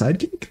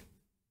sidekick?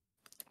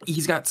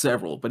 He's got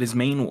several, but his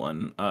main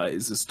one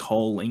is this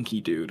tall,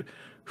 lanky dude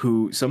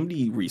who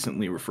somebody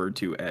recently referred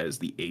to as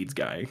the AIDS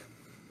guy.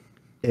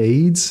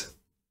 AIDS?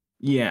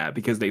 Yeah,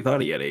 because they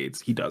thought he had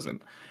AIDS. He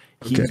doesn't.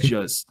 Okay. He's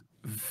just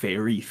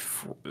very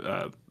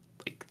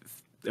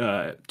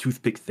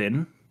toothpick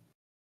thin.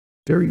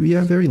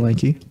 Very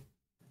lanky.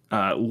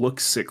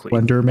 Looks sickly.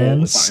 Slender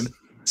man.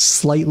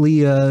 Slightly.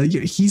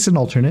 He's an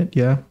alternate.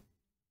 Yeah.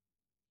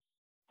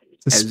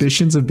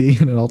 Suspicions of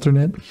being an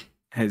alternate.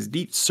 Has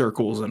deep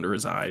circles under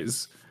his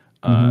eyes.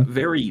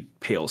 Very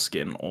pale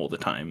skin all the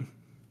time.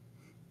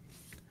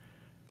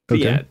 But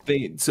yeah,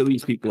 so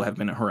these people have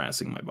been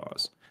harassing my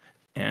boss,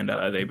 and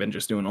they've been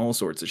just doing all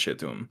sorts of shit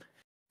to him.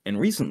 And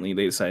recently,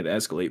 they decided to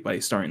escalate by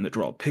starting to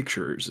draw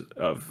pictures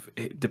of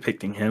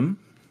depicting him.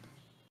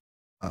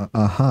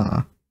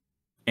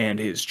 And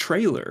his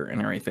trailer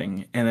and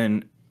everything, and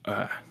then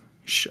a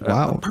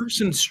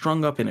person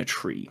strung up in a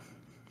tree.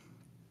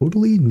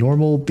 Totally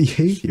normal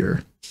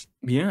behavior.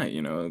 Yeah,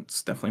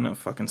 it's definitely not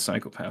fucking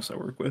psychopaths I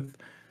work with.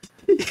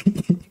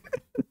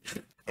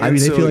 I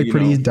mean, they feel like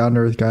pretty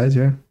down-to-earth guys,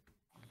 yeah.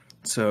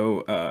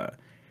 So,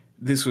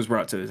 this was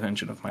brought to the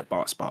attention of my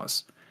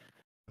boss.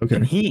 Okay.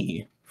 And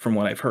he, from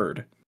what I've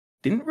heard,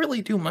 didn't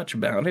really do much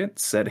about it,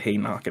 said, hey,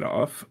 knock it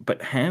off,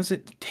 but has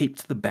it taped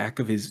to the back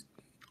of his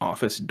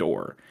office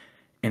door.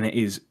 And it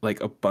is,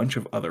 like, a bunch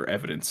of other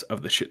evidence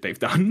of the shit they've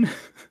done.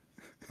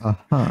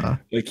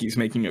 Like, he's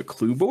making a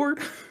clue board.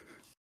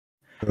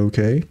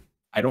 Okay.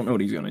 I don't know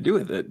what he's going to do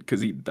with it,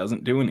 because he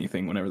doesn't do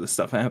anything whenever this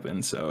stuff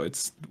happens, so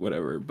it's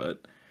whatever,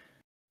 but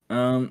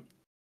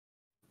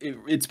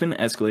it's been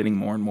escalating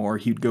more and more.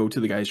 He'd go to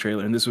the guy's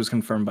trailer, and this was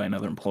confirmed by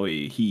another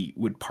employee. He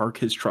would park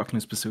his truck in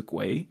a specific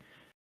way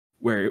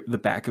where the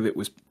back of it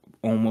was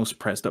almost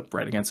pressed up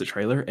right against the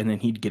trailer, and then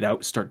he'd get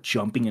out, start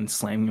jumping and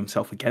slamming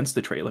himself against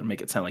the trailer,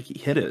 make it sound like he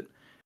hit it,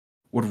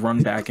 would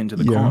run back into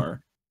the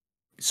car.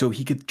 So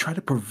he could try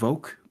to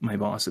provoke my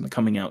boss into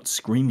coming out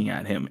screaming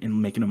at him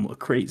and making him look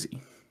crazy.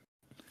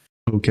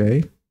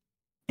 Okay.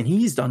 And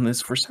he's done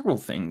this for several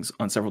things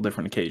on several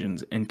different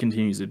occasions and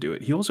continues to do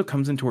it. He also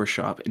comes into our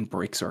shop and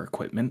breaks our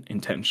equipment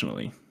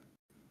intentionally.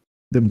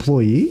 The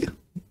employee?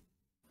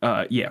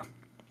 Yeah.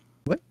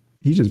 What?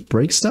 He just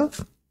breaks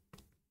stuff?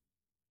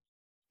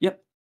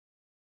 Yep.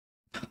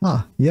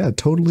 Huh. Yeah,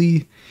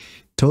 totally.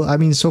 I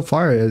mean, so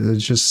far, it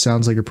just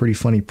sounds like a pretty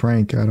funny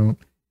prank.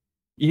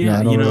 Yeah,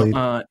 I don't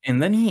really...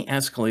 and then he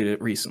escalated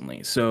it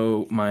recently.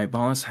 So my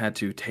boss had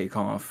to take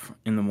off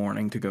in the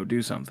morning to go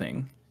do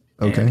something.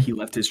 Okay. And he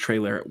left his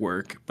trailer at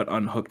work, but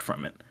unhooked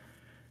from it.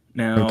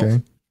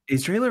 Now,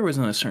 his trailer was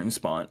in a certain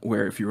spot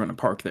where if you were going to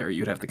park there,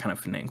 you'd have to kind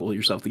of finagle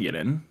yourself to get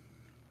in.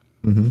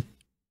 Mm-hmm.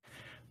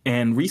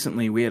 And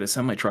recently, we had a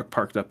semi-truck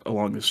parked up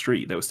along the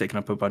street that was taking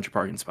up a bunch of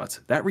parking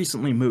spots. That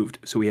recently moved,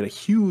 so we had a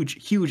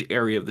huge, huge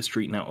area of the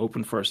street now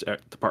open for us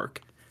to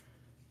park.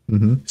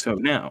 Mm-hmm. So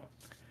now,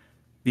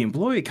 the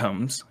employee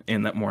comes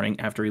in that morning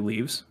after he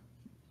leaves,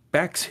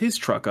 backs his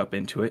truck up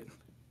into it,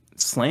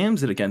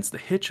 slams it against the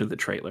hitch of the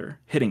trailer,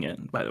 hitting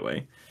it, by the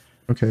way.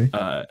 Okay.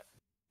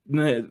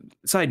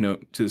 Side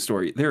note to the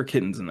story, there are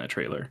kittens in that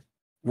trailer.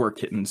 Were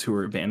kittens who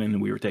were abandoned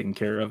and we were taking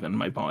care of, and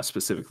my boss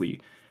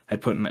specifically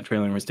had put in that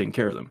trailer and was taking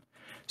care of them.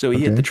 So he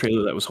hit the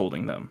trailer that was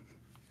holding them.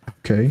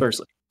 Okay.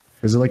 Firstly.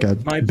 Was it like a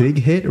big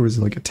hit, or was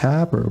it like a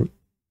tap, or...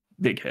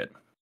 Big hit.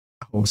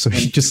 Oh, so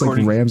he just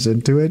like rams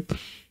into it?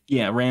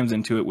 Yeah, rams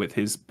into it with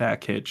his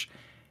back hitch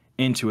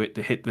into it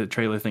to hit the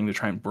trailer thing to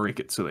try and break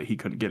it so that he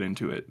couldn't get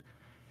into it.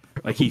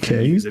 Like he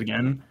can use it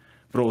again,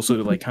 but also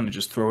to like kind of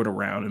just throw it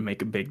around and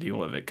make a big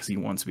deal of it because he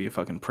wants to be a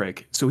fucking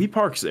prick. So he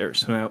parks there.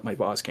 So now my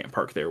boss can't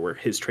park there where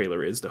his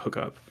trailer is to hook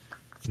up.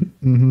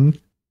 Mm-hmm.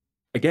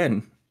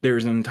 Again,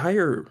 there's an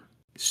entire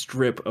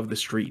strip of the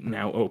street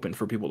now open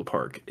for people to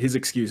park. His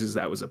excuse is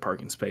that was a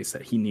parking space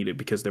that he needed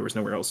because there was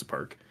nowhere else to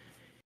park.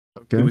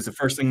 Okay. It was the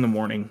first thing in the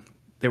morning.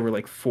 There were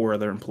like 4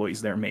 other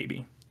employees there,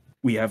 maybe.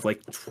 We have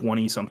like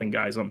 20 something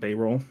guys on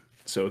payroll,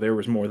 so there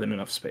was more than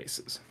enough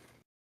spaces.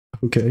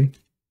 Okay.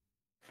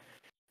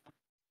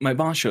 My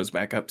boss shows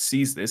back up,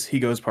 sees this. He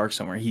goes park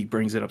somewhere. He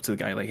brings it up to the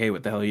guy like, hey,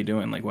 what the hell are you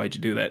doing? Like, why'd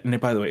you do that? And then,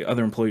 by the way,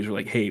 other employees are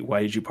like, hey,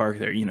 why did you park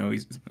there? You know,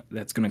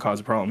 that's going to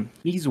cause a problem.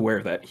 He's aware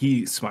of that.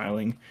 He's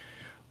smiling.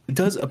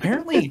 Does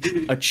apparently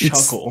a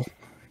chuckle.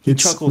 He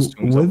chuckles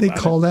to himself. What do they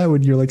call that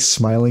when you're like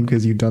smiling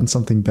because you've done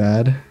something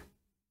bad?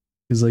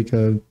 It's like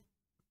a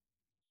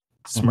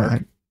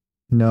smirk.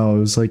 No, it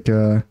was like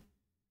a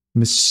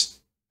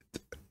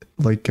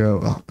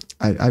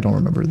I don't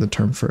remember the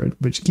term for it,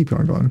 but just keep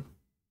going.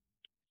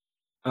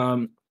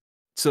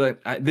 So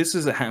this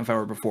is a half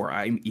hour before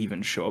I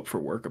even show up for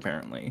work,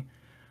 apparently,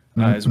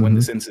 is when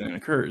this incident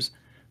occurs.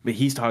 But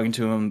he's talking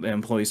to him. The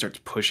employee starts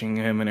pushing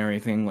him and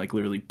everything, like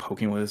literally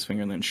poking with his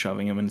finger and then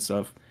shoving him and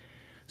stuff.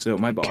 So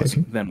my boss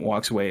then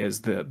walks away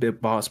as the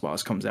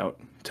boss comes out,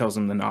 tells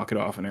him to knock it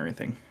off and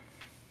everything.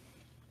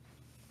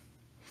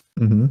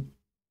 Mm-hmm.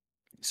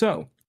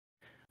 So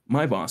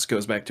my boss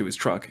goes back to his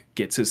truck,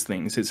 gets his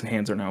things. His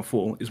hands are now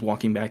full, is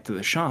walking back to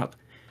the shop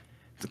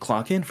to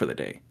clock in for the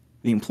day.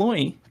 The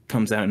employee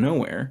comes out of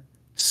nowhere,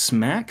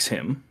 smacks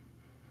him.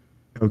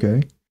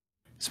 Okay.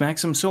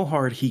 Smacks him so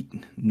hard he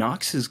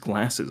knocks his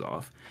glasses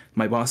off,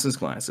 my boss's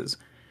glasses,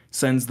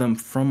 sends them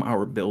from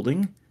our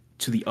building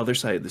to the other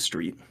side of the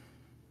street.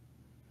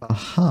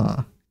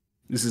 Uh-huh.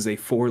 This is a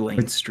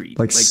 4-lane street.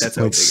 Like that's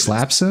like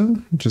slaps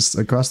him just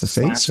across the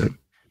face? Or?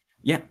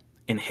 Yeah,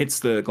 and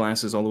hits the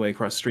glasses all the way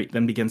across the street,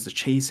 then begins to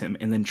chase him,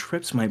 and then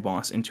trips my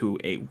boss into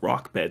a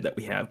rock bed that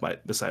we have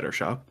beside our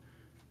shop.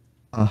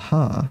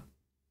 Uh-huh.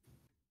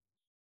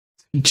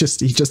 He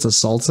just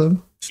assaults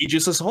him? He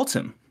just assaults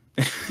him.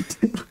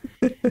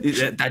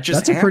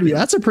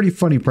 That's a pretty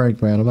funny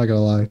prank, man. I'm not gonna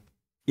lie.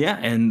 Yeah,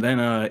 and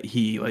then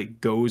he like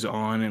goes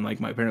on and like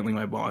apparently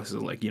my boss is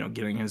like, you know,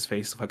 getting in his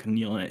face, fucking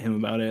yelling at him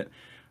about it.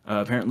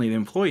 Apparently the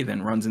employee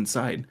then runs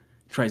inside,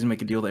 tries to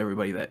make a deal to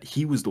everybody that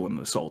he was the one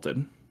that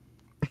assaulted.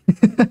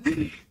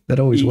 That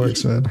always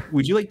works, man.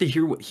 Would you like to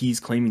hear what he's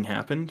claiming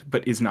happened,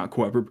 but is not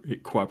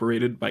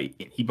cooperated by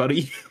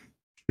anybody?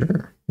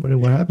 Sure. What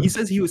happened? He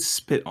says he was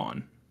spit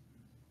on.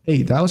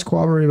 Hey, that was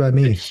corroborated by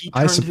me.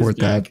 I support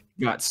that.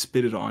 Got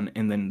spitted on,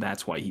 and then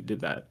that's why he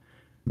did that.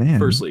 Man.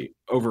 Firstly,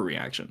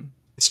 overreaction.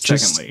 It's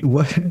Secondly,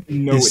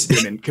 it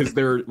didn't, because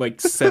there are like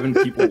 7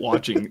 people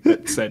watching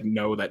that said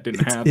no, that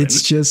didn't happen.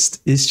 It's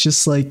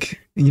just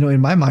like, you know,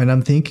 in my mind,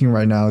 I'm thinking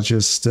right now,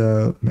 just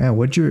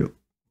man,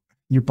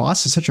 your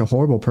boss is such a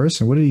horrible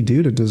person. What did he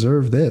do to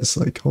deserve this?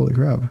 Like, holy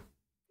crap.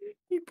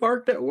 He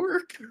parked at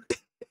work.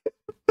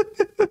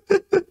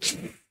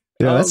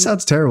 Yeah, that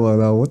sounds terrible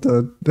though. What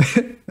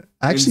the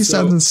And Actually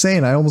sounds so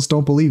insane. I almost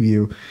don't believe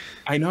you.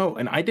 I know,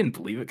 and I didn't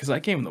believe it because I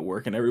came to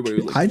work and everybody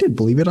was like, I didn't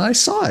believe it. I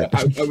saw it.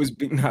 I was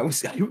being,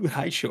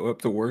 I show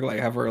up to work like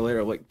half an hour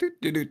later, like, Hey,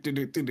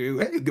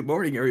 good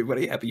morning,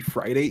 everybody. Happy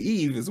Friday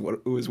Eve is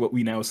what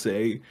we now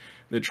say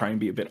to try and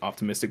be a bit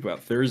optimistic about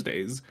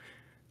Thursdays.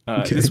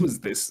 This Okay. was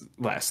this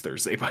last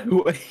Thursday, by the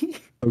way.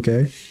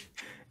 Okay.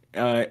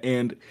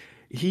 And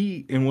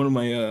he and one of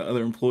my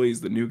other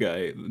employees, the new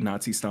guy,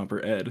 Nazi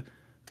Stomper Ed,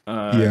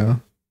 uh, Yeah.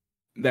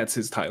 that's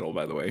his title,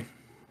 by the way.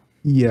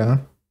 Yeah.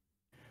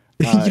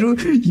 Uh,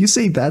 You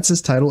say that's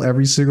his title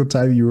every single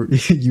time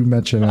you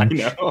mention I him.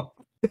 know.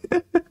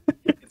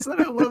 It's that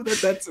I love that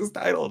that's his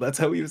title. That's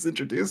how he was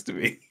introduced to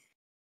me.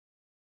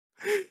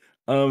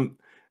 Um,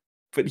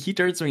 but he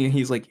turns to me and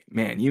he's like,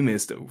 "Man, you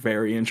missed a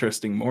very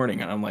interesting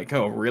morning." And I'm like,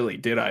 "Oh, really?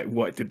 Did I?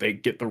 What did they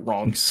get the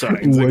wrong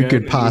signs What again?" could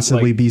And he's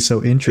possibly like, be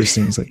so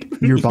interesting? It's like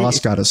your boss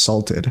got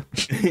assaulted.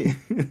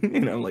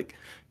 and I'm like,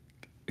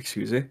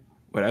 "Excuse me,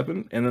 what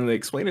happened?" And then they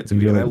explain it to And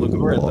me, you're and I like, look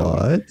over at them.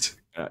 what?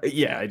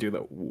 Yeah, I do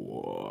that.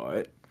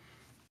 What?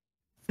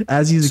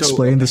 As he's So,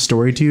 explaining the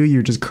story to you,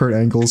 you're just Kurt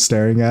Angle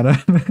staring at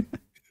him.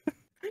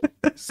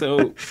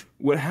 so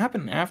what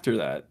happened after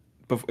that?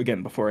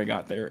 Again, before I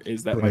got there,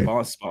 is that my Right.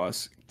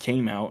 boss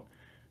came out,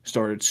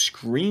 started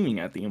screaming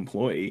at the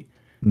employee,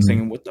 Mm-hmm.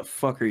 saying, "What the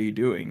fuck are you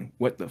doing?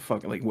 What the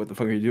fuck? Like, what the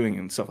fuck are you doing?"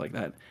 and stuff like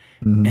that.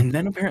 Mm-hmm. And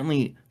then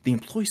apparently the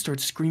employee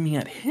started screaming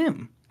at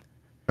him.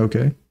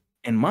 Okay.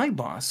 And my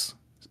boss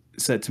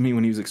said to me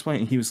when he was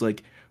explaining, he was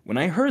like, "When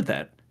I heard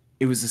that,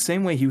 it was the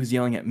same way he was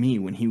yelling at me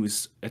when he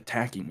was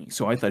attacking me.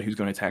 So I thought he was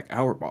going to attack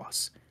our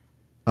boss."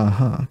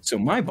 Uh-huh. So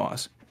my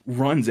boss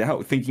runs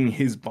out thinking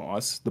his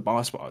boss, the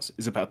boss,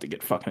 is about to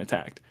get fucking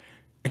attacked.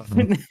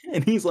 Uh-huh.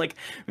 And he's like,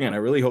 "Man, I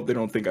really hope they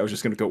don't think I was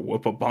just gonna go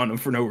whoop up on him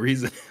for no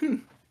reason."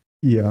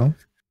 Yeah.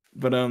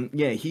 But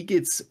yeah, he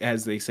gets,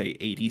 as they say,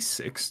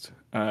 86th,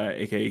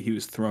 aka he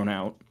was thrown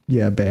out.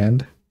 Yeah,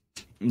 banned.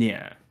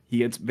 Yeah, he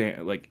gets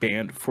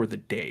banned for the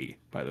day,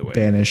 by the way,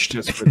 Banished.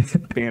 just for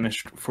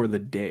banished for the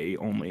day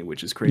only,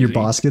 which is crazy. Your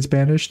boss gets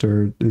banished,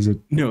 or is it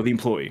No, the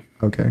employee,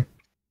 okay?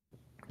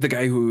 the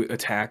guy who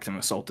attacked and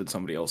assaulted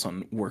somebody else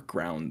on work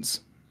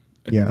grounds,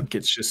 Yeah.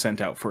 gets just sent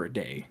out for a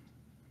day.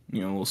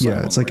 You know, a little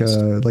Yeah, it's silent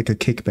wrist. like a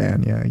kick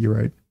ban. Yeah, you're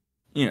right.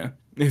 Yeah,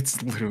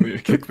 it's literally a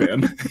kick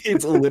ban.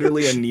 It's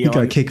literally a You got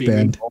neon kick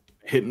banned.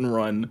 hit and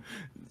run,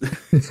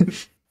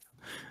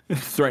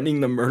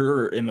 threatening the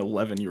murderer an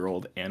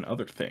 11-year-old and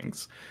other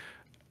things.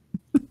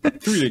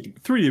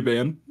 3-day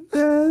ban.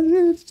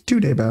 It's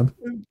 2-day ban.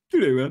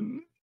 2-day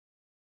ban.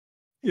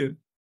 Yeah.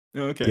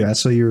 Okay. Yeah,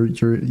 so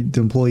the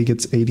employee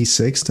gets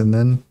 86th, and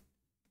then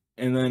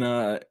And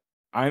then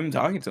I'm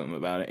talking to him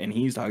about it, and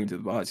he's talking to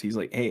the boss. He's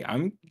like, "Hey,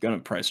 I'm gonna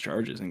press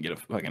charges and get a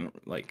fucking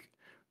like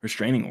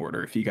restraining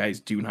order if you guys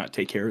do not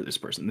take care of this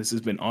person. This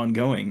has been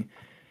ongoing."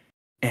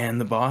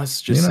 And the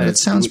boss just that says,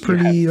 "Do sounds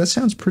what you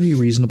have." pretty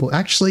reasonable.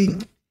 Actually,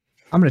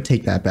 I'm gonna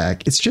take that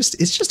back. It's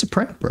just a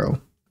prank, bro.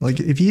 Like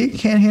if you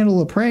can't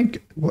handle a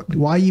prank,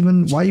 why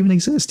even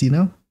exist? You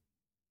know?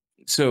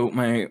 So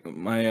my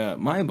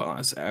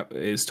boss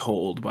is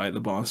told by the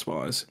boss,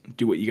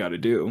 "Do what you got to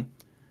do."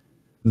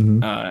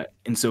 Mm-hmm.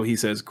 And so he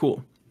says,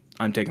 "Cool,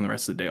 I'm taking the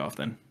rest of the day off."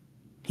 Then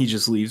he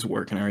just leaves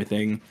work and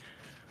everything.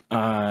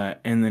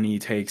 And then he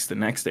takes the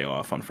next day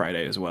off on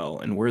Friday as well.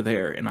 And we're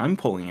there, and I'm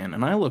pulling in,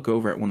 and I look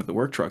over at one of the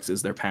work trucks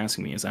as they're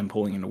passing me as I'm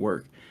pulling into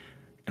work.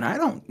 And I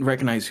don't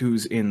recognize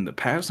who's in the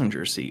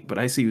passenger seat, but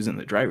I see who's in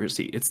the driver's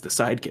seat. It's the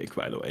sidekick,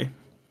 by the way.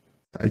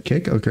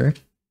 Sidekick, okay.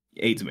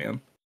 AIDS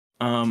man.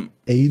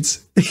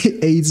 AIDS,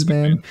 AIDS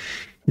man,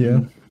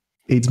 yeah,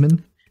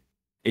 AIDSman.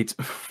 AIDS,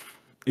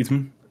 AIDS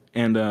man.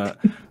 And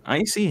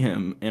I see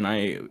him, and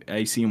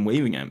I see him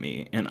waving at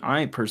me, and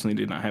I personally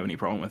did not have any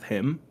problem with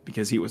him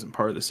because he wasn't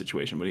part of the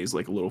situation, but he's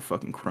like a little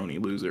fucking crony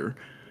loser.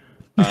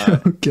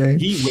 Okay.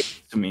 He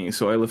waved to me,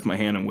 so I lift my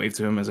hand and wave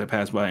to him as I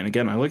pass by. And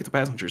again, I look at the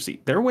passenger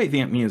seat. They're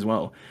waving at me as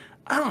well.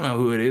 I don't know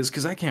who it is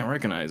because I can't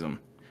recognize him.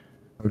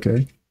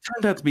 Okay.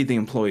 Turned out to be the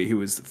employee who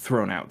was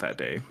thrown out that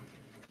day.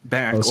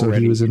 Back Oh, so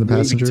already, he was in the waving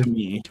passenger. to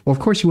me. Well, of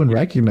course you wouldn't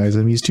recognize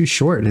him. He's too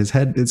short. His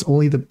head, it's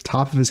only the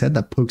top of his head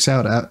that pokes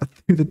out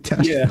through the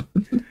dash. Yeah,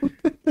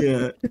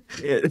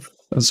 yeah.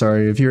 I'm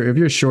sorry if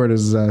you're short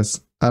as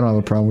I don't have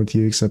a problem with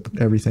you except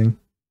everything.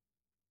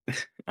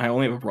 I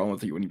only have a problem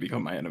with you when you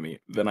become my enemy.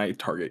 Then I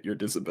target your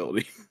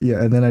disability.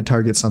 Yeah, and then I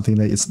target something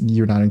that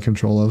you're not in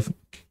control of,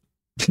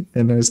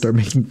 and then I start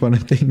making fun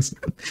of things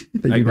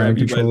that I you're not in grab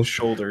you by control the of.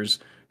 shoulders,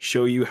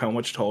 show you how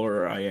much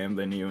taller I am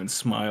than you, and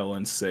smile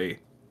and say,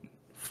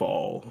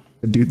 "Fall."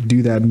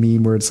 Do that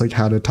meme where it's like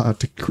how to talk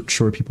to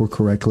short people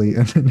correctly,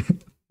 and then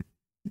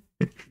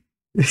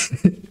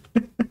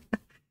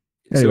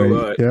anyway,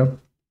 So, yeah,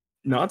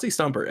 Nazi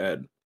Stomper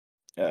Ed.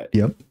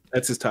 yep,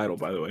 That's his title,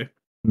 by the way.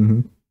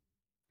 mm-hmm.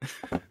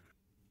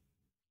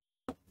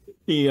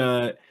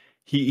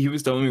 He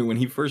was telling me when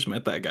he first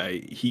met that guy,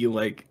 he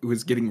like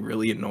was getting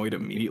really annoyed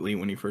immediately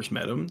when he first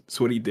met him.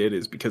 So what he did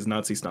is, because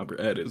Nazi Stomper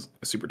Ed is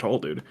a super tall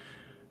dude,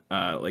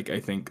 like I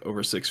think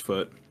over 6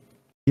 foot.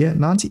 Yeah,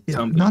 Nazi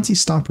Something.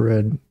 Stomper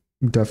Ed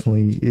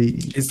definitely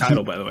His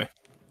title, by the way.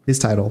 His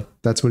title.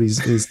 That's what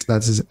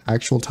that's his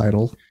actual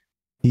title.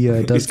 He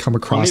does It's come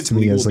on across his to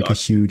me legal as like a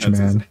document. huge That's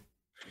his. man.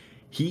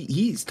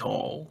 He's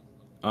tall,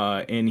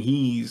 and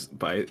he's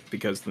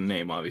because the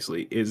name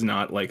obviously is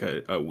not like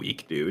a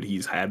weak dude.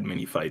 He's had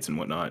many fights and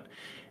whatnot,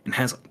 and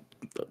has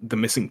the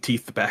missing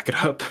teeth to back it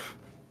up.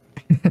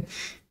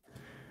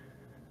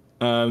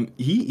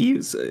 He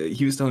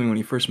was telling me when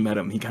he first met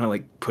him, he kind of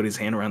like put his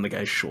hand around the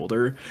guy's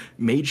shoulder,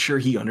 made sure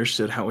he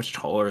understood how much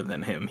taller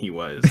than him he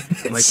was,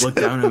 and like looked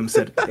down at him and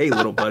said, "Hey,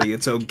 little buddy,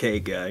 it's okay,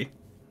 guy."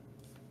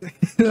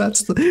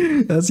 That's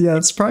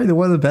probably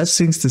one of the best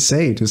things to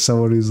say to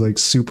someone who's like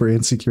super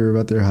insecure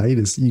about their height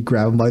is you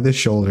grab them by the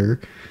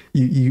shoulder,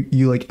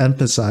 you like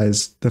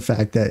emphasize the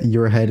fact that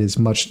your head is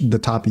the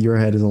top of your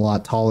head is a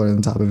lot taller than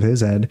the top of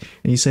his head,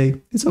 and you say,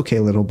 "It's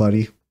okay, little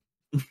buddy."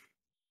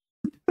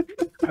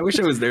 I wish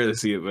I was there to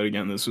see it, but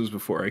again, this was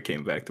before I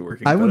came back to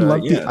working. I would But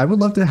love to. yeah, I would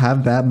love to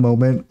have that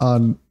moment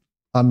on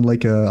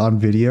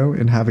video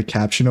and have a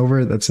caption over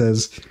it that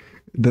says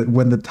that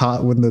when the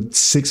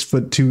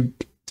 6'2"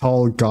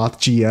 tall goth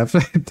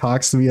GF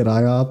talks to me at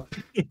IOP.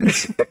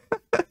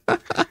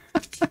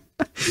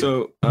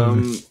 So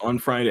on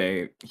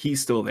Friday,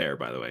 he's still there,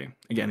 by the way.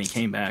 Again, he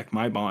came back.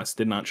 My boss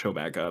did not show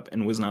back up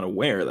and was not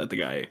aware that the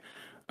guy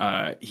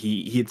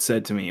he had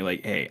said to me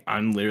like, "Hey,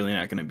 I'm literally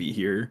not going to be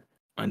here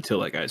until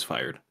that guy's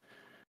fired."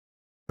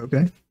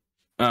 Okay.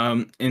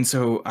 And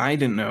so I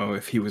didn't know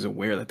if he was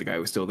aware that the guy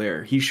was still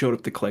there. He showed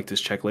up to collect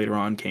his check later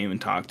on, came and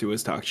talked to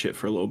us, talked shit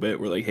for a little bit.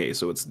 We're like, "Hey,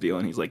 so what's the deal?"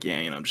 And he's like, "Yeah,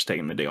 I'm just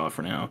taking the day off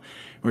for now."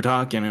 We're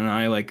talking, and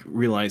I like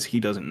realize he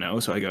doesn't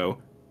know, so I go,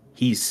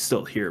 "He's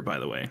still here, by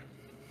the way."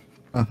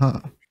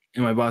 Uh-huh.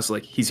 And my boss is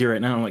like, "He's here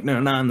right now." I'm like, "No,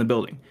 not in the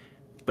building."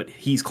 But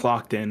he's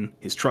clocked in,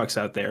 his truck's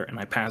out there, and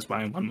I pass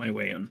by him on my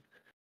way in.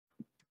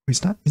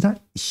 He's not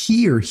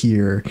here.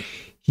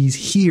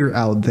 He's here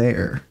out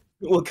there.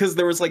 Well, because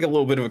there was like a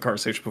little bit of a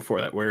conversation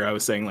before that where I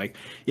was saying like,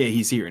 "Yeah,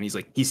 he's here," and he's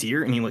like, "He's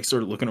here," and he like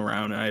started looking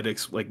around, and I had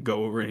to like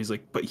go over, and he's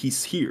like, "But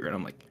he's here," and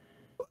I'm like,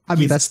 I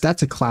mean,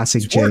 that's a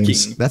classic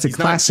James. working. That's a He's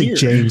not classic here."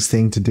 James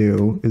thing to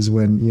do is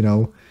when,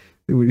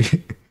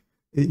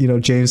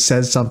 James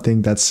says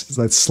something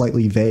that's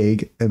slightly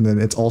vague and then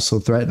it's also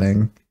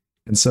threatening.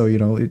 And so,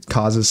 it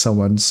causes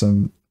someone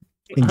some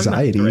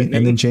anxiety,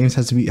 and then James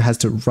has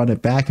to run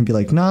it back and be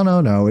like,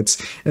 no,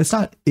 it's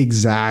not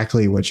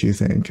exactly what you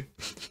think.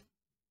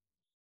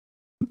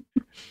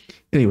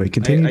 Anyway,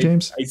 continue,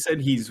 James. I said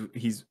he's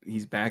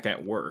back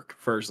at work.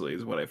 Firstly,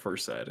 is what I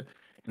first said,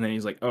 and then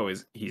he's like, "Oh,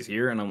 he's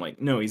here?" And I'm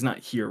like, "No, he's not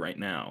here right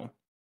now."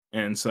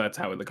 And so that's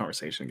how the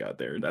conversation got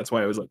there. That's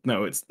why I was like,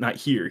 "No, it's not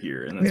here."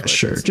 And that's yeah,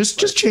 sure.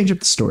 Just change up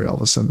the story all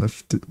of a sudden.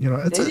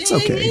 It's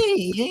okay.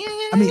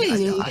 I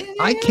mean,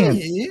 I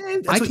can't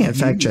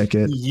fact check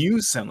it.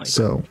 You sound like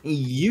so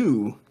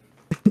you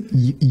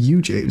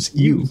James,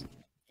 you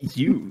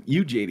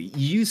JD,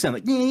 you sound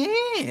like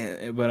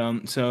yeah.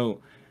 But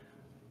so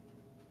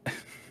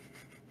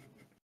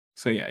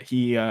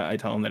yeah, I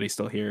tell him that he's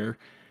still here,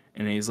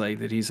 and he's like,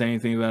 "Did he say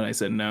anything about it?" I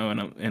said no,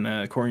 and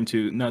according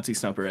to Nazi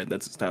Stumperhead,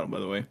 that's his title, by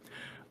the way.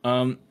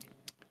 When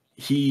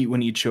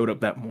he showed up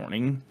that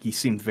morning, he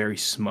seemed very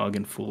smug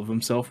and full of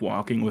himself,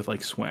 walking with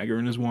like swagger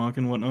in his walk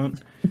and whatnot.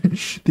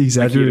 The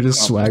exaggerated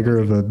swagger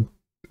of a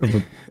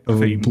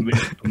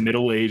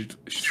middle-aged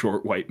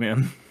short white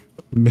man.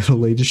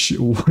 Middle-aged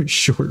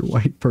short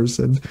white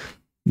person.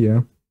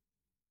 Yeah.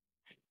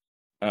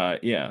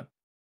 Yeah.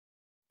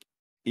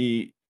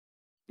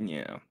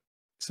 Yeah.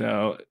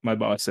 So my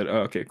boss said,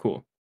 "Oh, okay,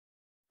 cool.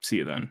 See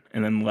you then,"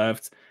 and then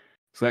left.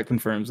 So that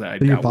confirms that.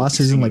 So your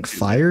boss isn't like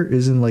fired?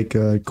 Isn't like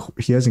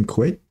he hasn't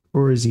quit,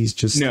 or is he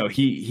just? No,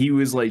 he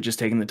was like just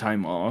taking the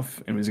time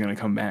off and was gonna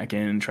come back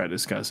in and try to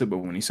discuss it. But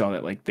when he saw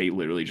that like they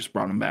literally just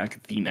brought him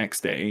back the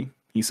next day,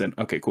 he said,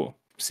 "Okay, cool.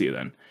 See you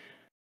then."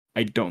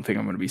 I don't think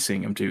I'm gonna be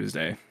seeing him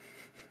Tuesday.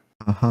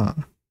 Uh-huh.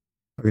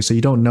 Okay, so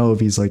you don't know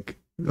if he's like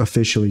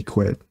officially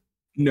quit.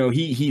 No,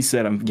 he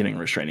said I'm getting a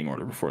restraining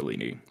order before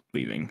leaving.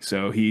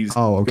 So he's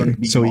okay.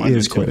 So he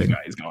is quitting. The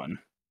guy's gone.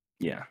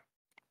 Yeah.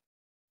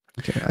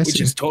 Okay,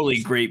 Which is totally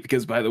great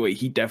because, by the way,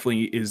 he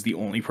definitely is the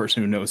only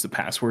person who knows the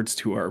passwords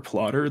to our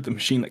plotter, the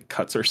machine that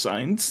cuts our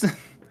signs.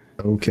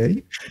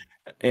 Okay.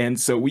 And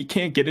so we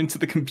can't get into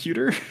the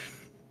computer.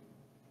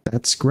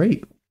 That's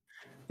great.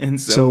 And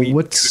so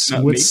what's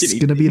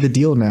going to be the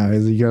deal now?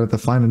 Is you got to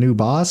find a new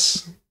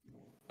boss?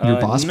 Your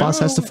boss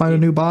has to find a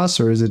new boss,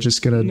 or is it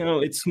just gonna?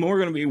 No, it's more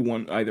gonna be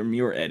either me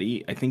or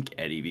Eddie. I think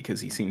Eddie, because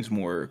he seems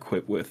more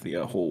equipped with the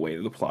whole way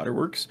the plotter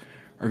works,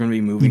 are gonna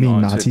be moving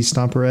on. Nazi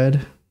Stomper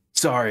Ed?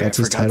 Sorry, that's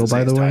his title,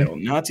 by the way.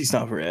 Nazi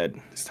Stomper Ed.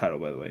 His title,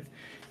 by the way.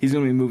 He's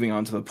gonna be moving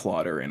on to the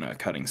plotter and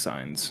cutting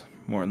signs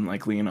more than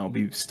likely, and I'll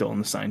be still in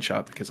the sign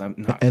shop because I'm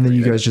not. And then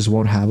you guys just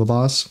won't have a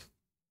boss,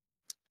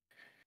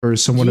 or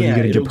is someone of you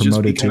gonna get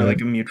promoted to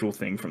like a mutual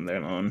thing from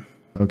then on.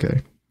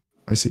 Okay,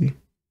 I see.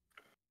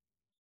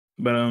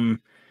 But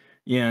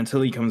yeah,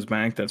 until he comes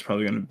back, that's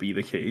probably going to be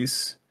the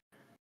case.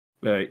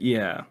 But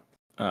yeah,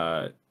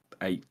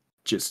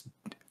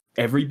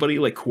 everybody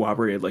like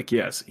cooperated. Like,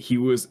 yes, he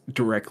was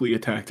directly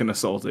attacked and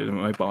assaulted, and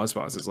my boss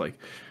is like,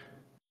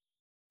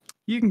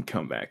 you can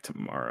come back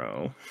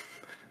tomorrow.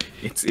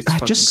 It's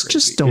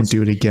just don't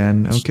do it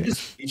again. Okay.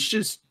 It's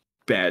just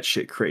bad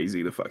shit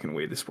crazy the fucking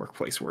way this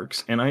workplace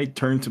works. And I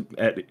turned to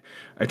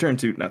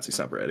Nazi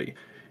Sniper Eddie,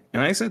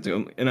 and I said to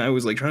him, and I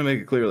was like trying to make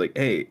it clear, like,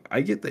 hey,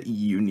 I get that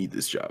you need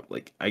this job.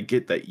 Like, I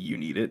get that you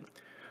need it.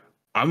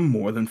 I'm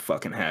more than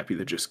fucking happy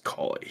to just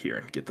call it here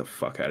and get the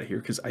fuck out of here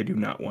because I do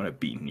not want to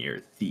be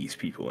near these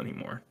people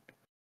anymore.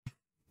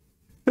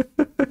 I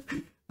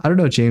don't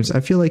know, James.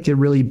 I feel like it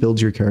really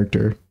builds your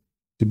character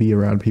to be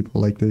around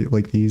people like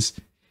these.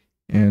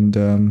 And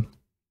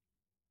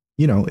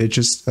you know, it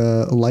just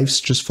life's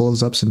just full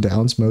of ups and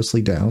downs,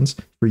 mostly downs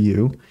for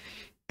you.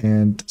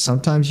 And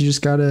sometimes you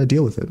just gotta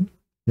deal with it.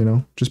 You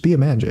know, just be a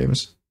man,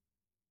 James.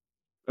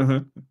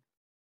 Uh-huh.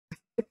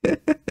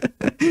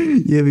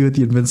 You hit me with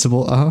the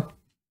invincible, uh-huh.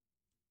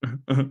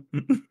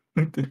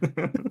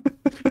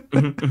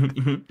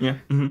 Yeah.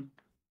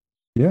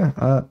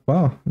 Yeah,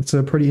 wow. It's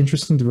a pretty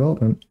interesting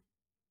development.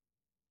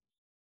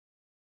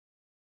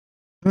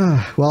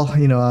 Well,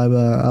 you know,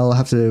 I'll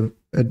have to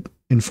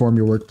inform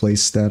your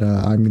workplace that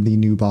I'm the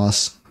new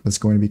boss that's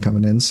going to be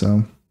coming in.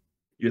 So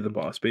you're the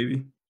boss,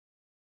 baby.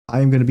 I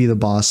am going to be the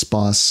boss.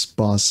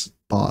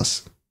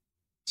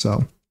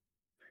 So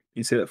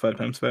you say that 5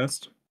 times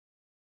fast.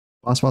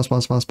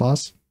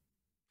 Boss.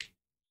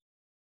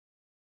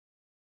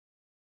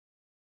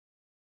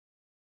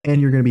 And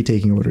you're going to be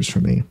taking orders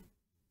from me.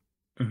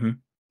 Mm-hmm.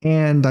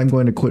 And I'm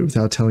going to quit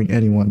without telling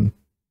anyone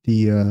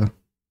the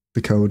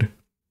code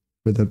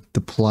for the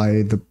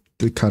ply,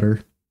 the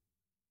cutter.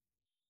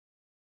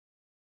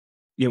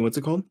 Yeah, what's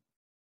it called?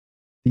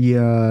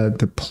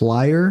 The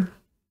plier,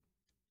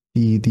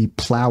 the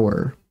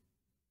plower,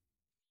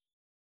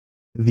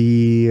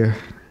 the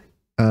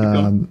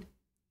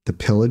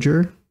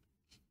pillager.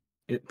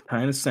 It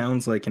kind of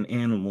sounds like an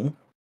animal.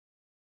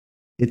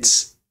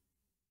 It's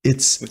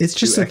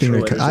just something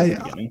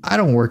that I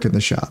don't work in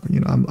the shop. You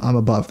know, I'm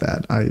above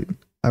that.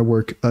 I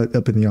work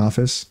up in the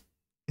office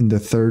in the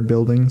 3rd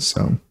building.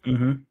 So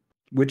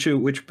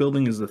which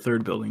building is the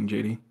 3rd building,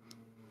 JD?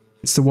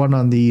 It's the one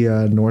on the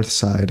north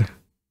side.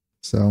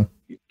 So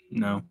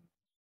no,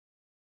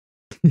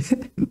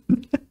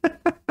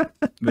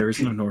 there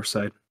isn't a north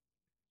side.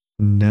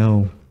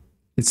 No,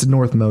 it's the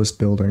northmost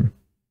building.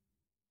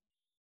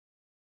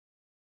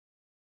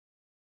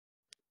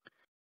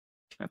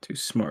 Not too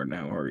smart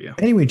now, are you?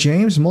 Anyway,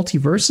 James,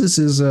 Multiverses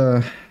is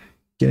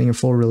getting a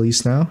full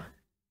release now.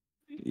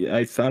 Yeah,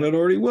 I thought it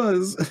already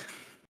was.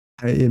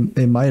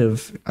 It might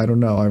have. I don't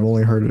know. I've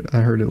only heard it.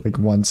 I heard it like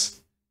once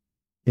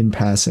in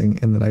passing,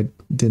 and then I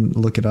didn't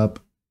look it up.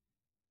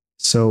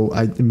 So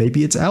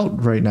maybe it's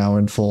out right now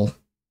in full.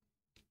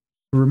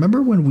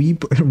 Remember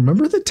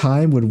the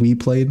time when we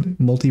played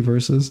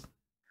Multiverses?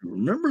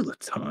 Remember the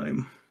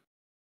time?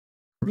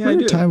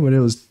 Remember the time when it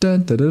was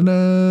dun da da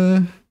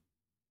da.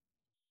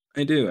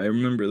 I do. I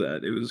remember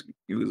that. It was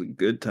a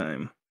good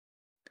time.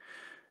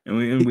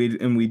 And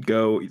we'd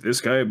go,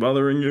 this guy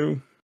bothering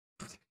you?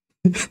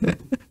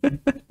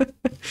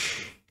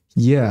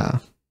 Yeah.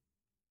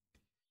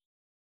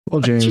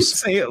 Well, James. Why'd you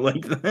say it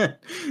like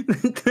that?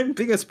 The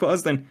biggest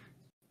pause then.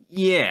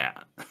 Yeah.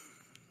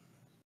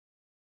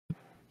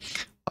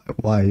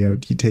 Why? You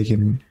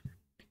taking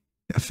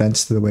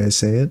offense to the way I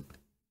say it?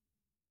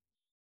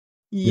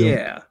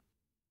 Yeah.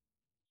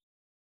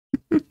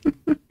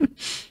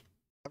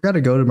 I've got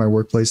to go to my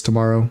workplace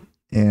tomorrow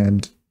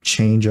and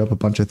change up a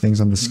bunch of things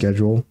on the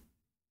schedule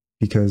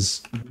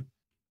because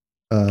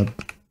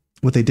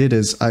what they did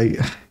is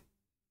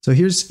so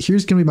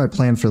here's gonna be my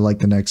plan for like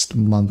the next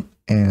month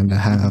and a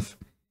half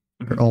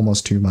or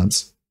almost 2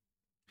 months.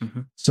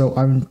 So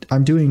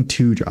I'm doing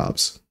 2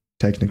 jobs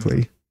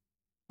technically.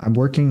 I'm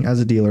working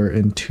as a dealer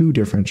in 2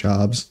 different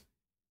jobs,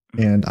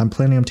 and I'm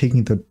planning on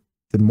taking the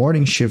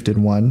morning shift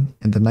in one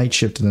and the night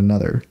shift in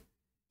another.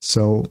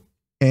 So,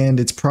 and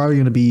it's probably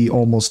going to be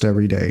almost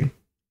every day.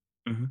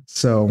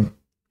 So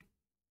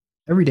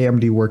every day I'm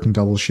going to be working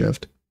double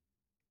shift.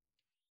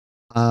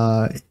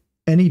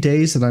 Any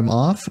days that I'm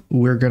off,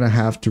 we're going to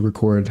have to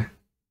record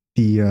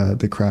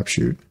the crap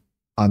shoot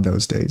on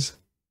those days.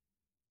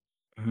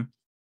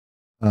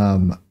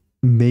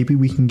 Maybe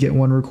we can get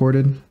one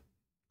recorded,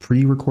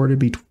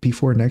 pre-recorded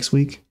before next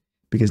week,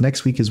 because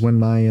next week is when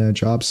my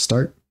jobs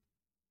start.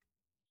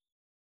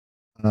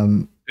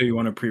 Do you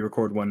want to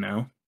pre-record one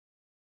now?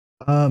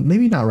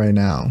 Maybe not right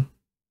now.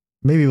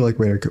 Maybe like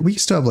wait, we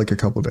still have like a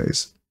couple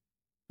days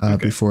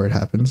before it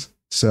happens.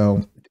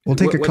 So we'll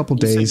take a couple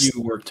days.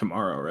 You work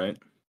tomorrow, right?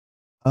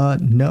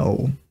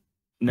 No.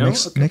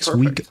 Next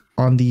week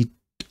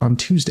on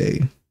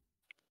Tuesday.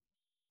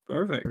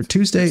 Perfect. Or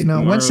Tuesday.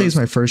 No, Wednesday is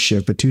my first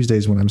shift, but Tuesday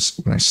is when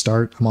I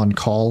start. I'm on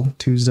call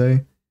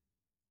Tuesday,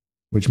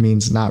 which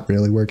means not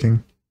really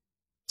working.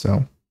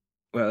 So.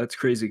 Well, that's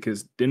crazy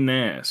because didn't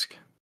ask.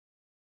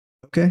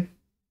 Okay.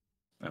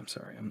 I'm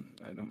sorry.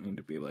 I don't mean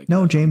to be like.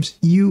 No, James.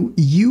 You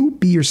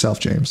be yourself,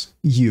 James.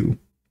 You.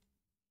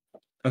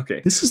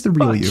 Okay. This is the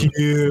real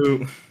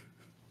you.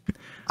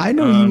 I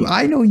know you.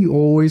 I know you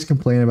always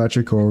complain about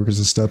your coworkers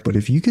and stuff, but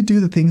if you could do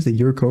the things that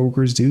your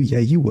coworkers do, yeah,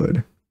 you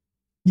would.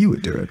 You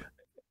would do it.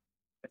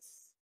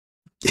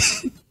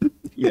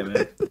 Yeah,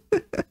 man.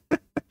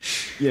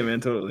 Yeah,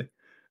 man, totally.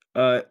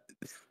 Uh,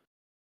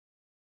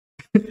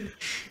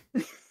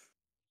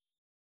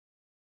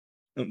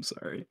 I'm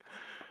sorry.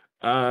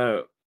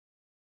 Uh,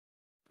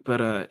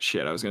 but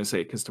shit, I was gonna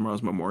say because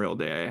tomorrow's Memorial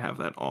Day, I have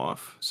that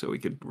off, so we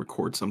could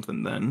record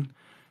something then.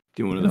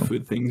 Do one of the No.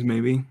 food things,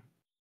 maybe.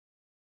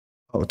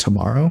 Oh,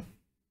 tomorrow?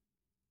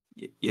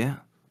 Yeah.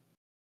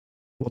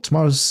 Well,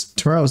 tomorrow's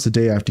the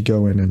day I have to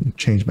go in and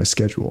change my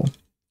schedule.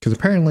 Because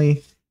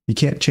apparently you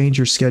can't change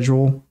your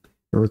schedule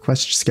or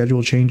request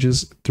schedule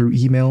changes through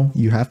email.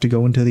 You have to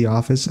go into the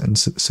office and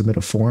submit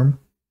a form.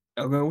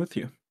 I'll go with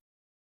you.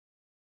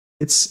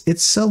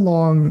 It's so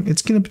long.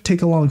 It's gonna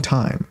take a long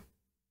time.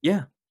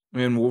 Yeah,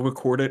 and we'll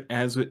record it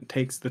as it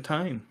takes the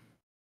time.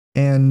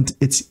 And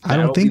I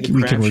don't think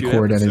we can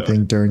record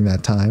anything during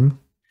that time.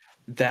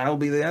 That'll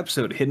be the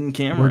episode, hidden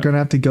camera. We're gonna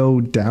have to go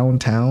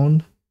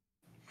downtown.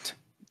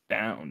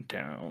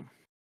 Downtown.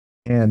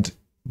 And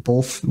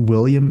both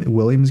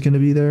William's gonna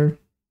be there.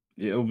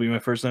 It'll be my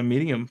first time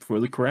meeting him for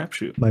the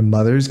crapshoot. My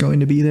mother's going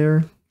to be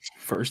there.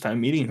 First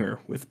time meeting her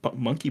with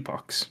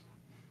monkeypox.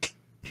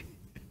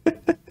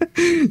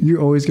 You're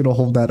always gonna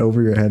hold that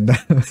over your head now.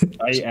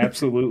 I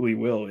absolutely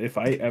will. If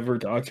I ever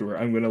talk to her,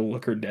 I'm gonna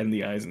look her dead in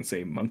the eyes and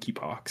say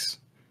monkeypox.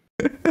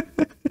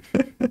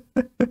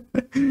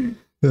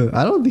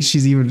 I don't think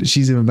she's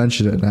even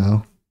mentioned it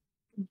now.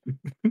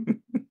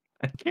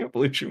 I can't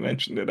believe she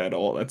mentioned it at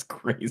all. That's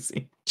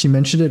crazy. She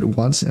mentioned it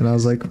once, and I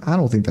was like, I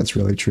don't think that's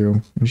really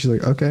true. And she's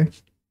like, okay.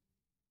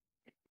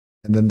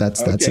 And then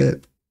that's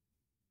it.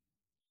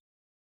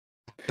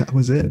 That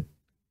was it.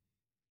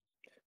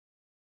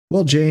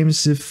 Well,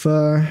 James, if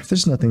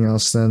there's nothing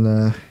else, then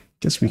I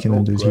guess we can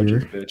end it here.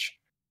 Bitch.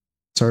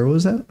 Sorry, what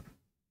was that?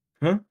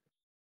 Huh?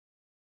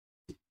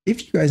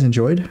 If you guys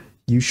enjoyed,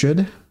 you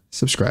should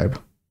subscribe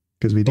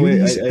because we do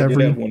these I did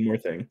have one more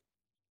thing,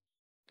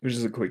 which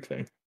is a quick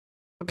thing.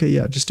 Okay,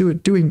 yeah, just do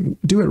it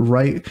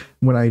right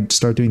when I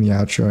start doing the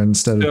outro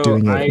instead of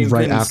doing it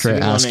right after I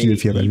ask you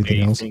if you have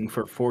anything else.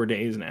 For 4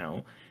 days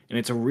now, and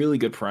it's a really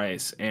good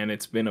price, and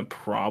it's been a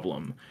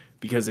problem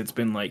because it's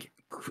been like,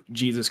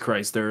 Jesus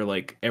Christ, there are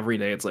like every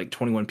day it's like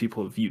 21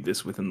 people have viewed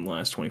this within the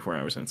last 24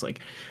 hours, and it's like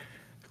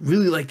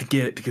really like to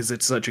get it because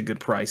it's such a good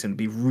price and it'd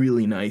be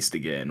really nice to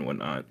get and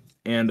whatnot.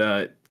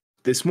 And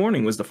this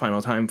morning was the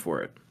final time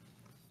for it.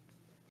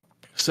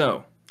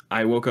 So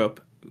I woke up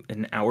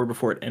an hour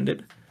before it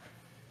ended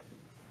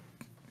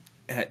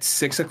at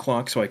 6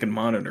 o'clock so I could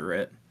monitor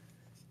it.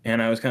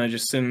 And I was kind of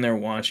just sitting there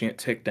watching it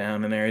tick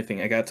down and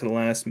everything. I got to the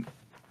last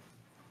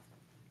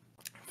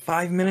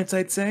 5 minutes,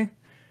 I'd say.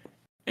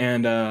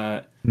 And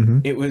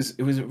it was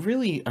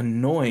really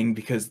annoying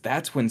because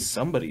that's when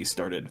somebody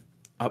started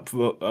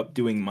up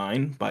doing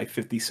mine by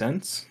 50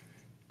 cents.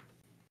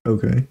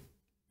 Okay.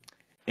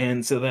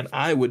 And so then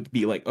I would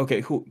be like,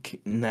 okay, cool,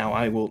 now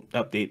I will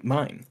update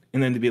mine.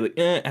 And then to be like,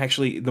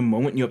 actually, the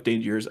moment you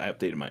updated yours, I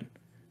updated mine.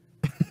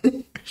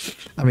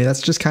 I mean,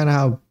 that's just kind of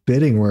how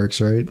bidding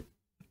works, right?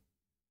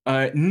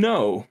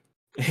 No,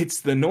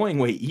 it's the annoying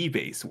way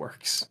eBay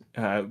works.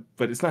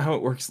 But it's not how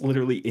it works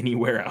literally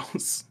anywhere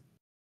else.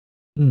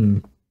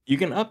 You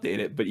can update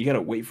it, but you got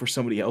to wait for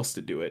somebody else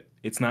to do it.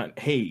 It's not,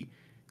 hey,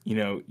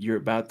 you're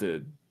about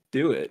to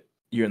do it.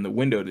 You're in the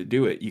window to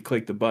do it. You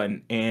click the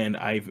button, and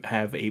I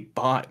have a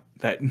bot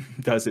that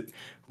does it.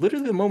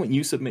 Literally, the moment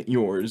you submit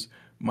yours,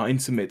 mine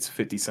submits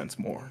 50 cents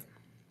more.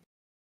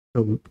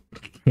 So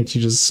can't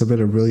you just submit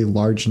a really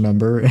large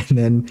number, and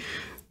then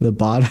the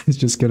bot is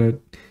just gonna?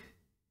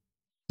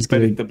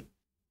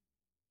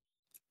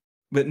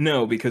 But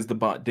no, because the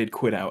bot did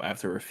quit out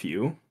after a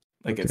few.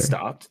 Like it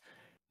stopped.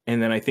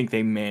 And then I think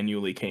they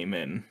manually came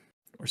in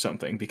or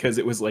something because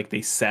it was like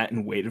they sat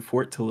and waited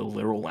for it till the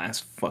literal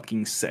last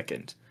fucking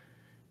second.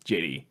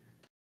 JD.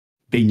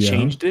 They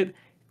changed it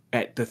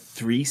at the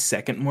 3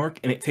 second mark,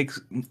 and it takes,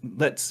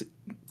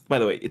 by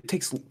the way, it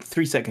takes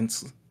 3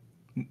 seconds,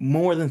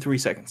 more than 3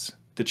 seconds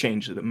to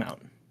change the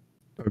amount.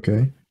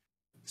 Okay.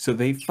 So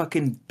they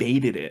fucking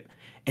baited it.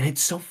 And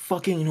it's so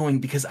fucking annoying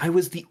because I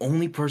was the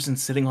only person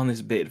sitting on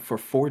this bid for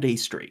 4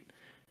 days straight.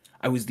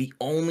 I was the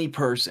only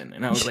person,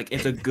 and I was like,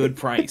 it's a good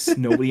price.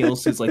 Nobody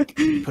else is like,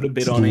 put a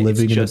bid on it.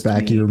 Living in the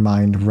back of your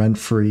mind, rent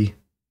free.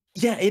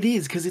 Yeah, it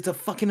is, because it's a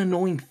fucking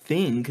annoying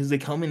thing, because they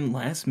come in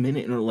last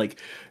minute and are like...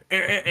 They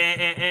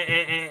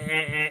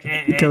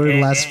come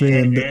in last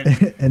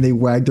minute, and they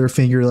wag their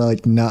finger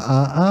like,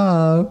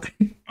 nah,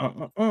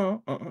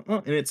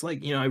 And it's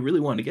like, I really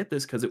wanted to get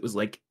this, because it was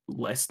like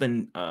less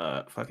than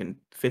fucking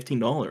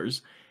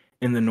 $15,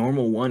 and the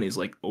normal one is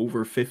like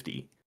over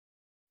 50.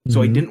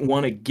 So I didn't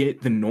want to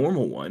get the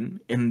normal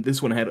one, and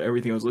this one had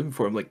everything I was looking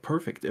for. I'm like,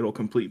 perfect, it'll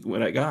complete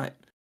what I got.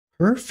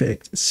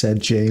 Perfect, said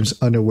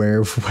James,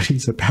 unaware of what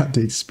he's about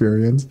to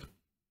experience.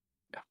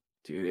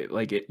 Dude,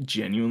 it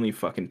genuinely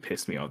fucking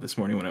pissed me off this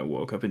morning when I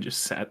woke up and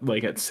just sat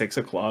like at 6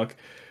 o'clock,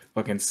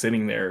 fucking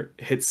sitting there,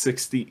 hit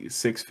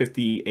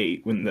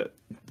 6:58 when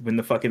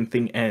the fucking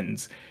thing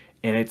ends,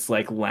 and it's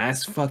like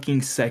last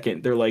fucking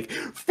second they're like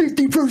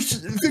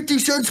 50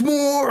 cents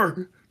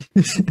more.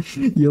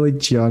 You're like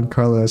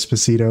Giancarlo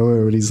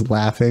Esposito when he's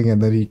laughing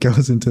and then he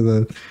goes into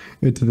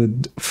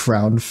the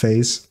frown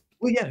face.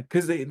 Well, yeah,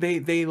 because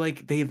they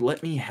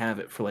let me have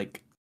it for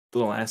like the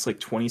last like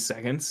 20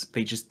 seconds.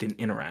 They just didn't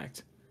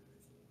interact.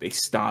 They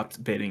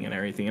stopped bidding and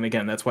everything. And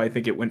again, that's why I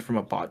think it went from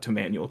a bot to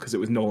manual, because it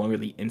was no longer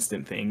the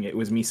instant thing. It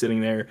was me sitting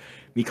there,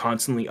 me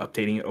constantly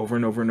updating it over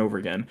and over and over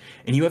again.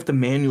 And you have to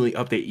manually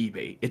update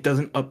eBay. It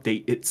doesn't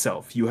update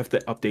itself. You have to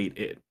update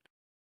it.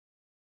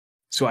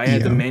 So I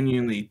had to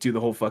manually do the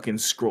whole fucking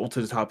scroll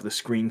to the top of the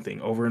screen thing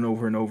over and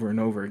over and over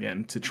and over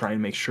again to try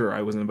and make sure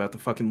I wasn't about to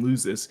fucking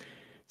lose this.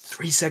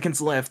 3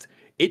 seconds left.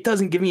 It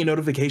doesn't give me a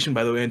notification,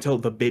 by the way, until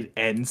the bid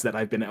ends that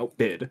I've been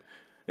outbid.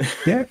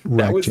 Yeah,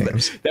 right,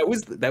 James. That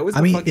was.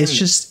 I mean, it's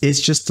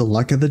just the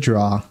luck of the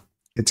draw.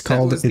 It's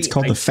called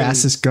the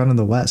fastest gun in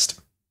the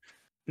West.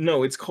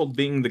 No, it's called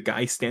being the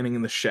guy standing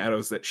in the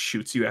shadows that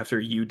shoots you after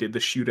you did the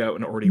shootout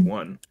and already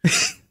won.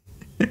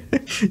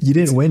 You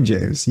didn't win,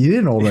 James. You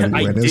didn't already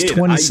win. It was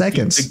 20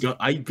 seconds.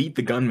 I beat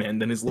the gunman.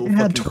 Then his little it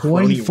had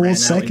 20 full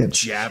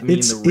seconds.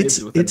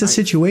 It's a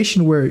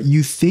situation where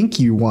you think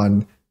you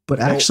won, but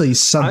actually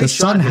the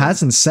sun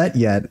hasn't set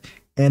yet,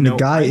 and the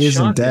guy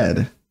isn't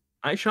dead.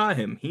 I shot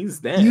him. He's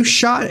dead. You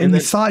shot and you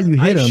thought you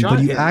hit him,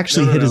 but you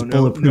actually hit his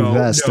bulletproof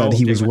vest that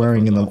he was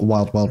wearing in the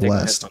Wild Wild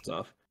West.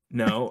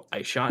 No,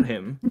 I shot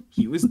him.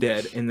 He was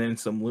dead, and then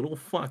some little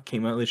fuck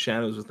came out of the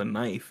shadows with a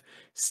knife,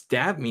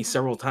 stabbed me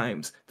several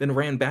times, then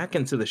ran back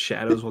into the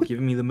shadows while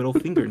giving me the middle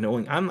finger,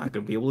 knowing I'm not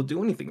going to be able to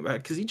do anything about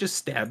it because he just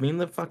stabbed me in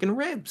the fucking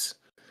ribs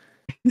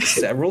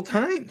several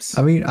times.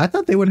 I mean, I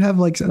thought they would have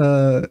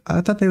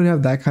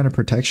that kind of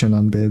protection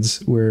on bids,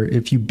 where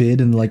if you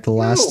bid in like the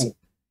last.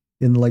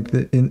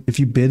 If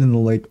you bid in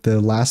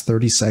the last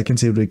 30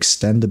 seconds, it would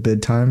extend the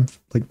bid time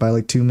like by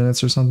like 2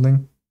 minutes or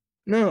something.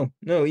 No,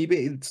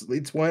 eBay.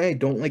 It's why I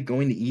don't like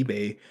going to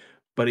eBay,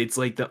 but it's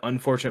like the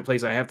unfortunate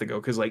place I have to go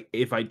because like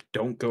if I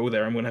don't go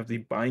there, I'm gonna have to be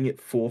buying it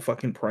full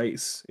fucking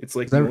price. It's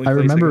like I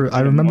remember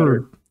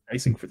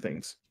pricing for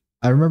things.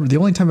 I remember the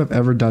only time I've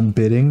ever done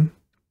bidding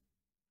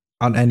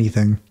on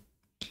anything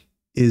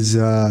is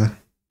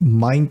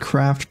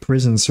Minecraft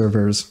prison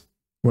servers.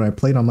 When I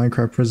played on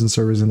Minecraft prison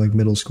servers in like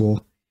middle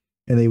school.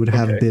 And they would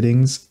have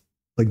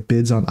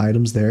bids on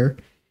items there.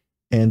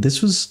 And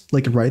this was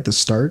like right at the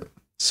start.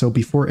 So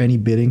before any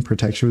bidding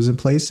protection was in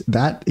place,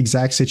 that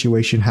exact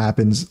situation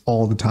happens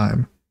all the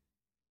time.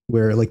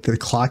 Where like the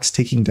clock's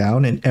ticking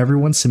down and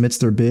everyone submits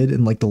their bid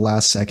in like the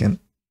last second.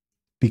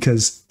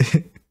 Because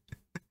if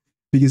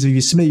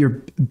you submit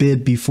your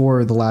bid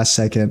before the last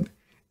second,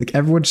 like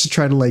everyone just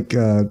try to like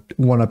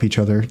one up each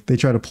other. They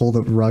try to pull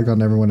the rug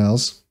on everyone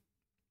else.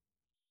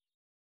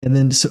 And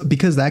then so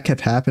because that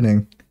kept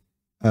happening,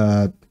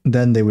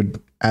 then they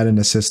would add in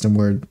a system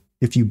where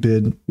if you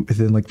bid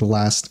within like the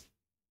last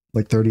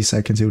like 30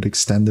 seconds, it would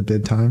extend the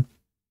bid time.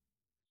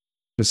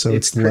 Just so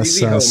it's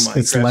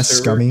less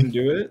scummy. Can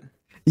do it,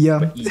 yeah,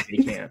 but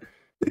eBay can't.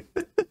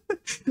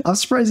 I'm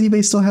surprised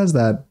eBay still has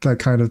that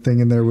kind of thing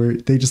in there where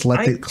they just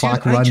let the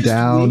clock run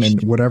down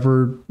and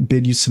whatever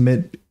bid you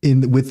submit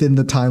within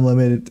the time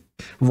limit,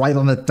 right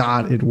on the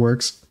dot, it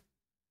works.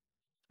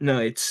 No,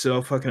 it's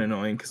so fucking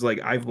annoying because like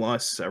I've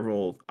lost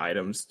several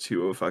items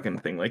to a fucking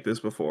thing like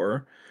this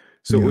before.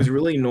 So it was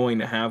really annoying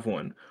to have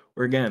one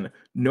where again,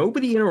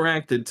 nobody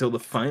interacted till the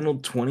final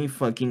 20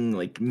 fucking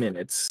like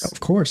minutes. Of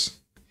course.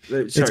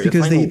 It's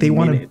because they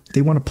want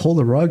to pull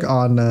the rug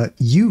on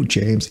you,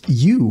 James.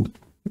 You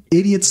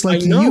idiots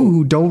like you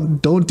who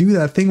don't do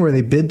that thing where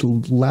they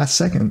bid last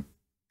second.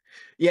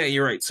 Yeah,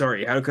 you're right.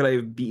 Sorry. How could I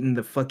have beaten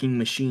the fucking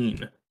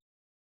machine?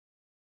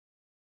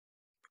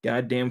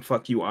 Goddamn,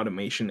 fuck you,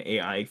 automation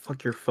AI.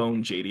 Fuck your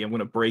phone, JD. I'm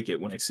gonna break it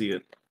when I see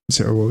it.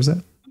 So what was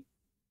that?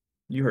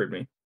 You heard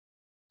me.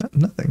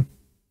 Nothing.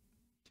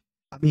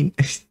 I mean,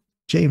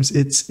 James,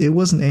 it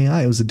wasn't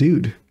AI. It was a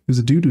dude. It was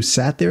a dude who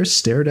sat there,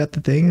 stared at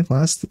the thing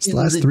last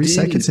 3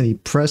 seconds, and he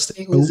pressed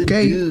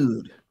OK.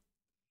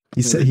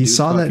 He said he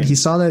saw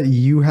that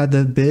you had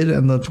the bid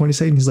and the 20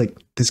 seconds. He's like,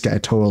 this guy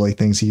totally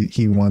thinks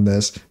he won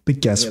this.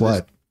 But guess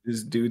what?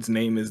 This dude's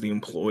name is the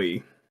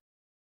employee.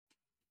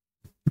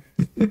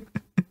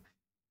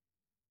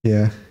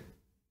 Yeah.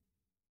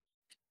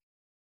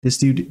 This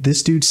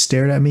dude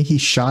stared at me. He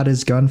shot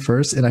his gun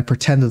first, and I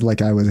pretended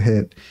like I was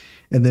hit.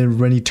 And then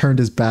when he turned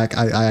his back,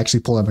 I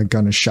actually pulled out my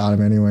gun and shot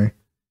him anyway.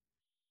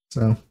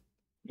 So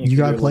you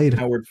got played.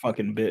 Howard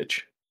fucking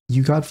bitch.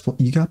 You got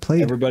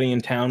played. Everybody in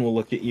town will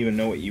look at you and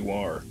know what you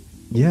are.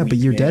 Yeah, but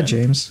you're dead,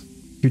 James.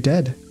 You're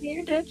dead.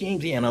 You're dead,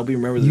 James. Yeah, and I'll be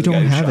remembered. You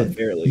don't have it.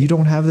 Fairly. You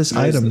don't have this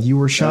item. You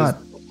were shot.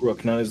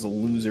 Brooke, not as the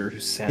loser who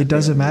sat. It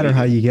doesn't matter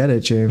how you get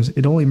it, James.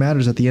 It only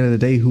matters at the end of the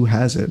day who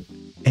has it,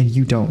 and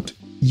you don't.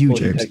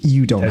 James,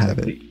 you don't have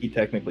it. He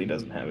technically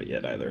doesn't have it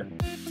yet either.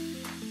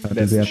 Do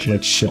they have to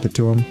like ship it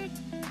to him?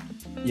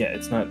 Yeah,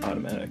 it's not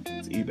automatic.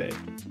 It's eBay.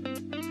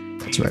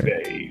 That's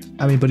right.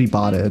 I mean, but he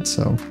bought it,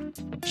 so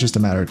it's just a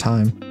matter of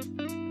time.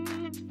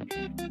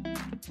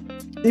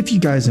 If you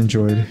guys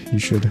enjoyed, you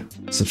should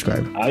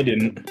subscribe. I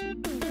didn't.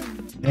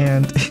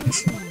 And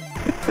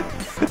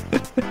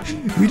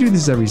we do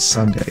this every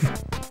Sunday.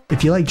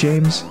 if you like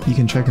James, you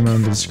can check him out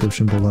in the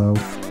description below.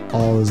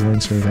 All his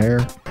links are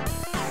there.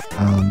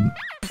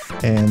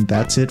 And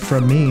that's it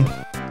from me.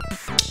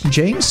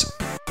 James,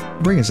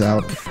 bring us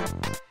out.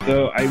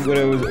 So what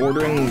I was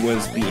ordering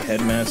was the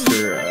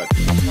Headmaster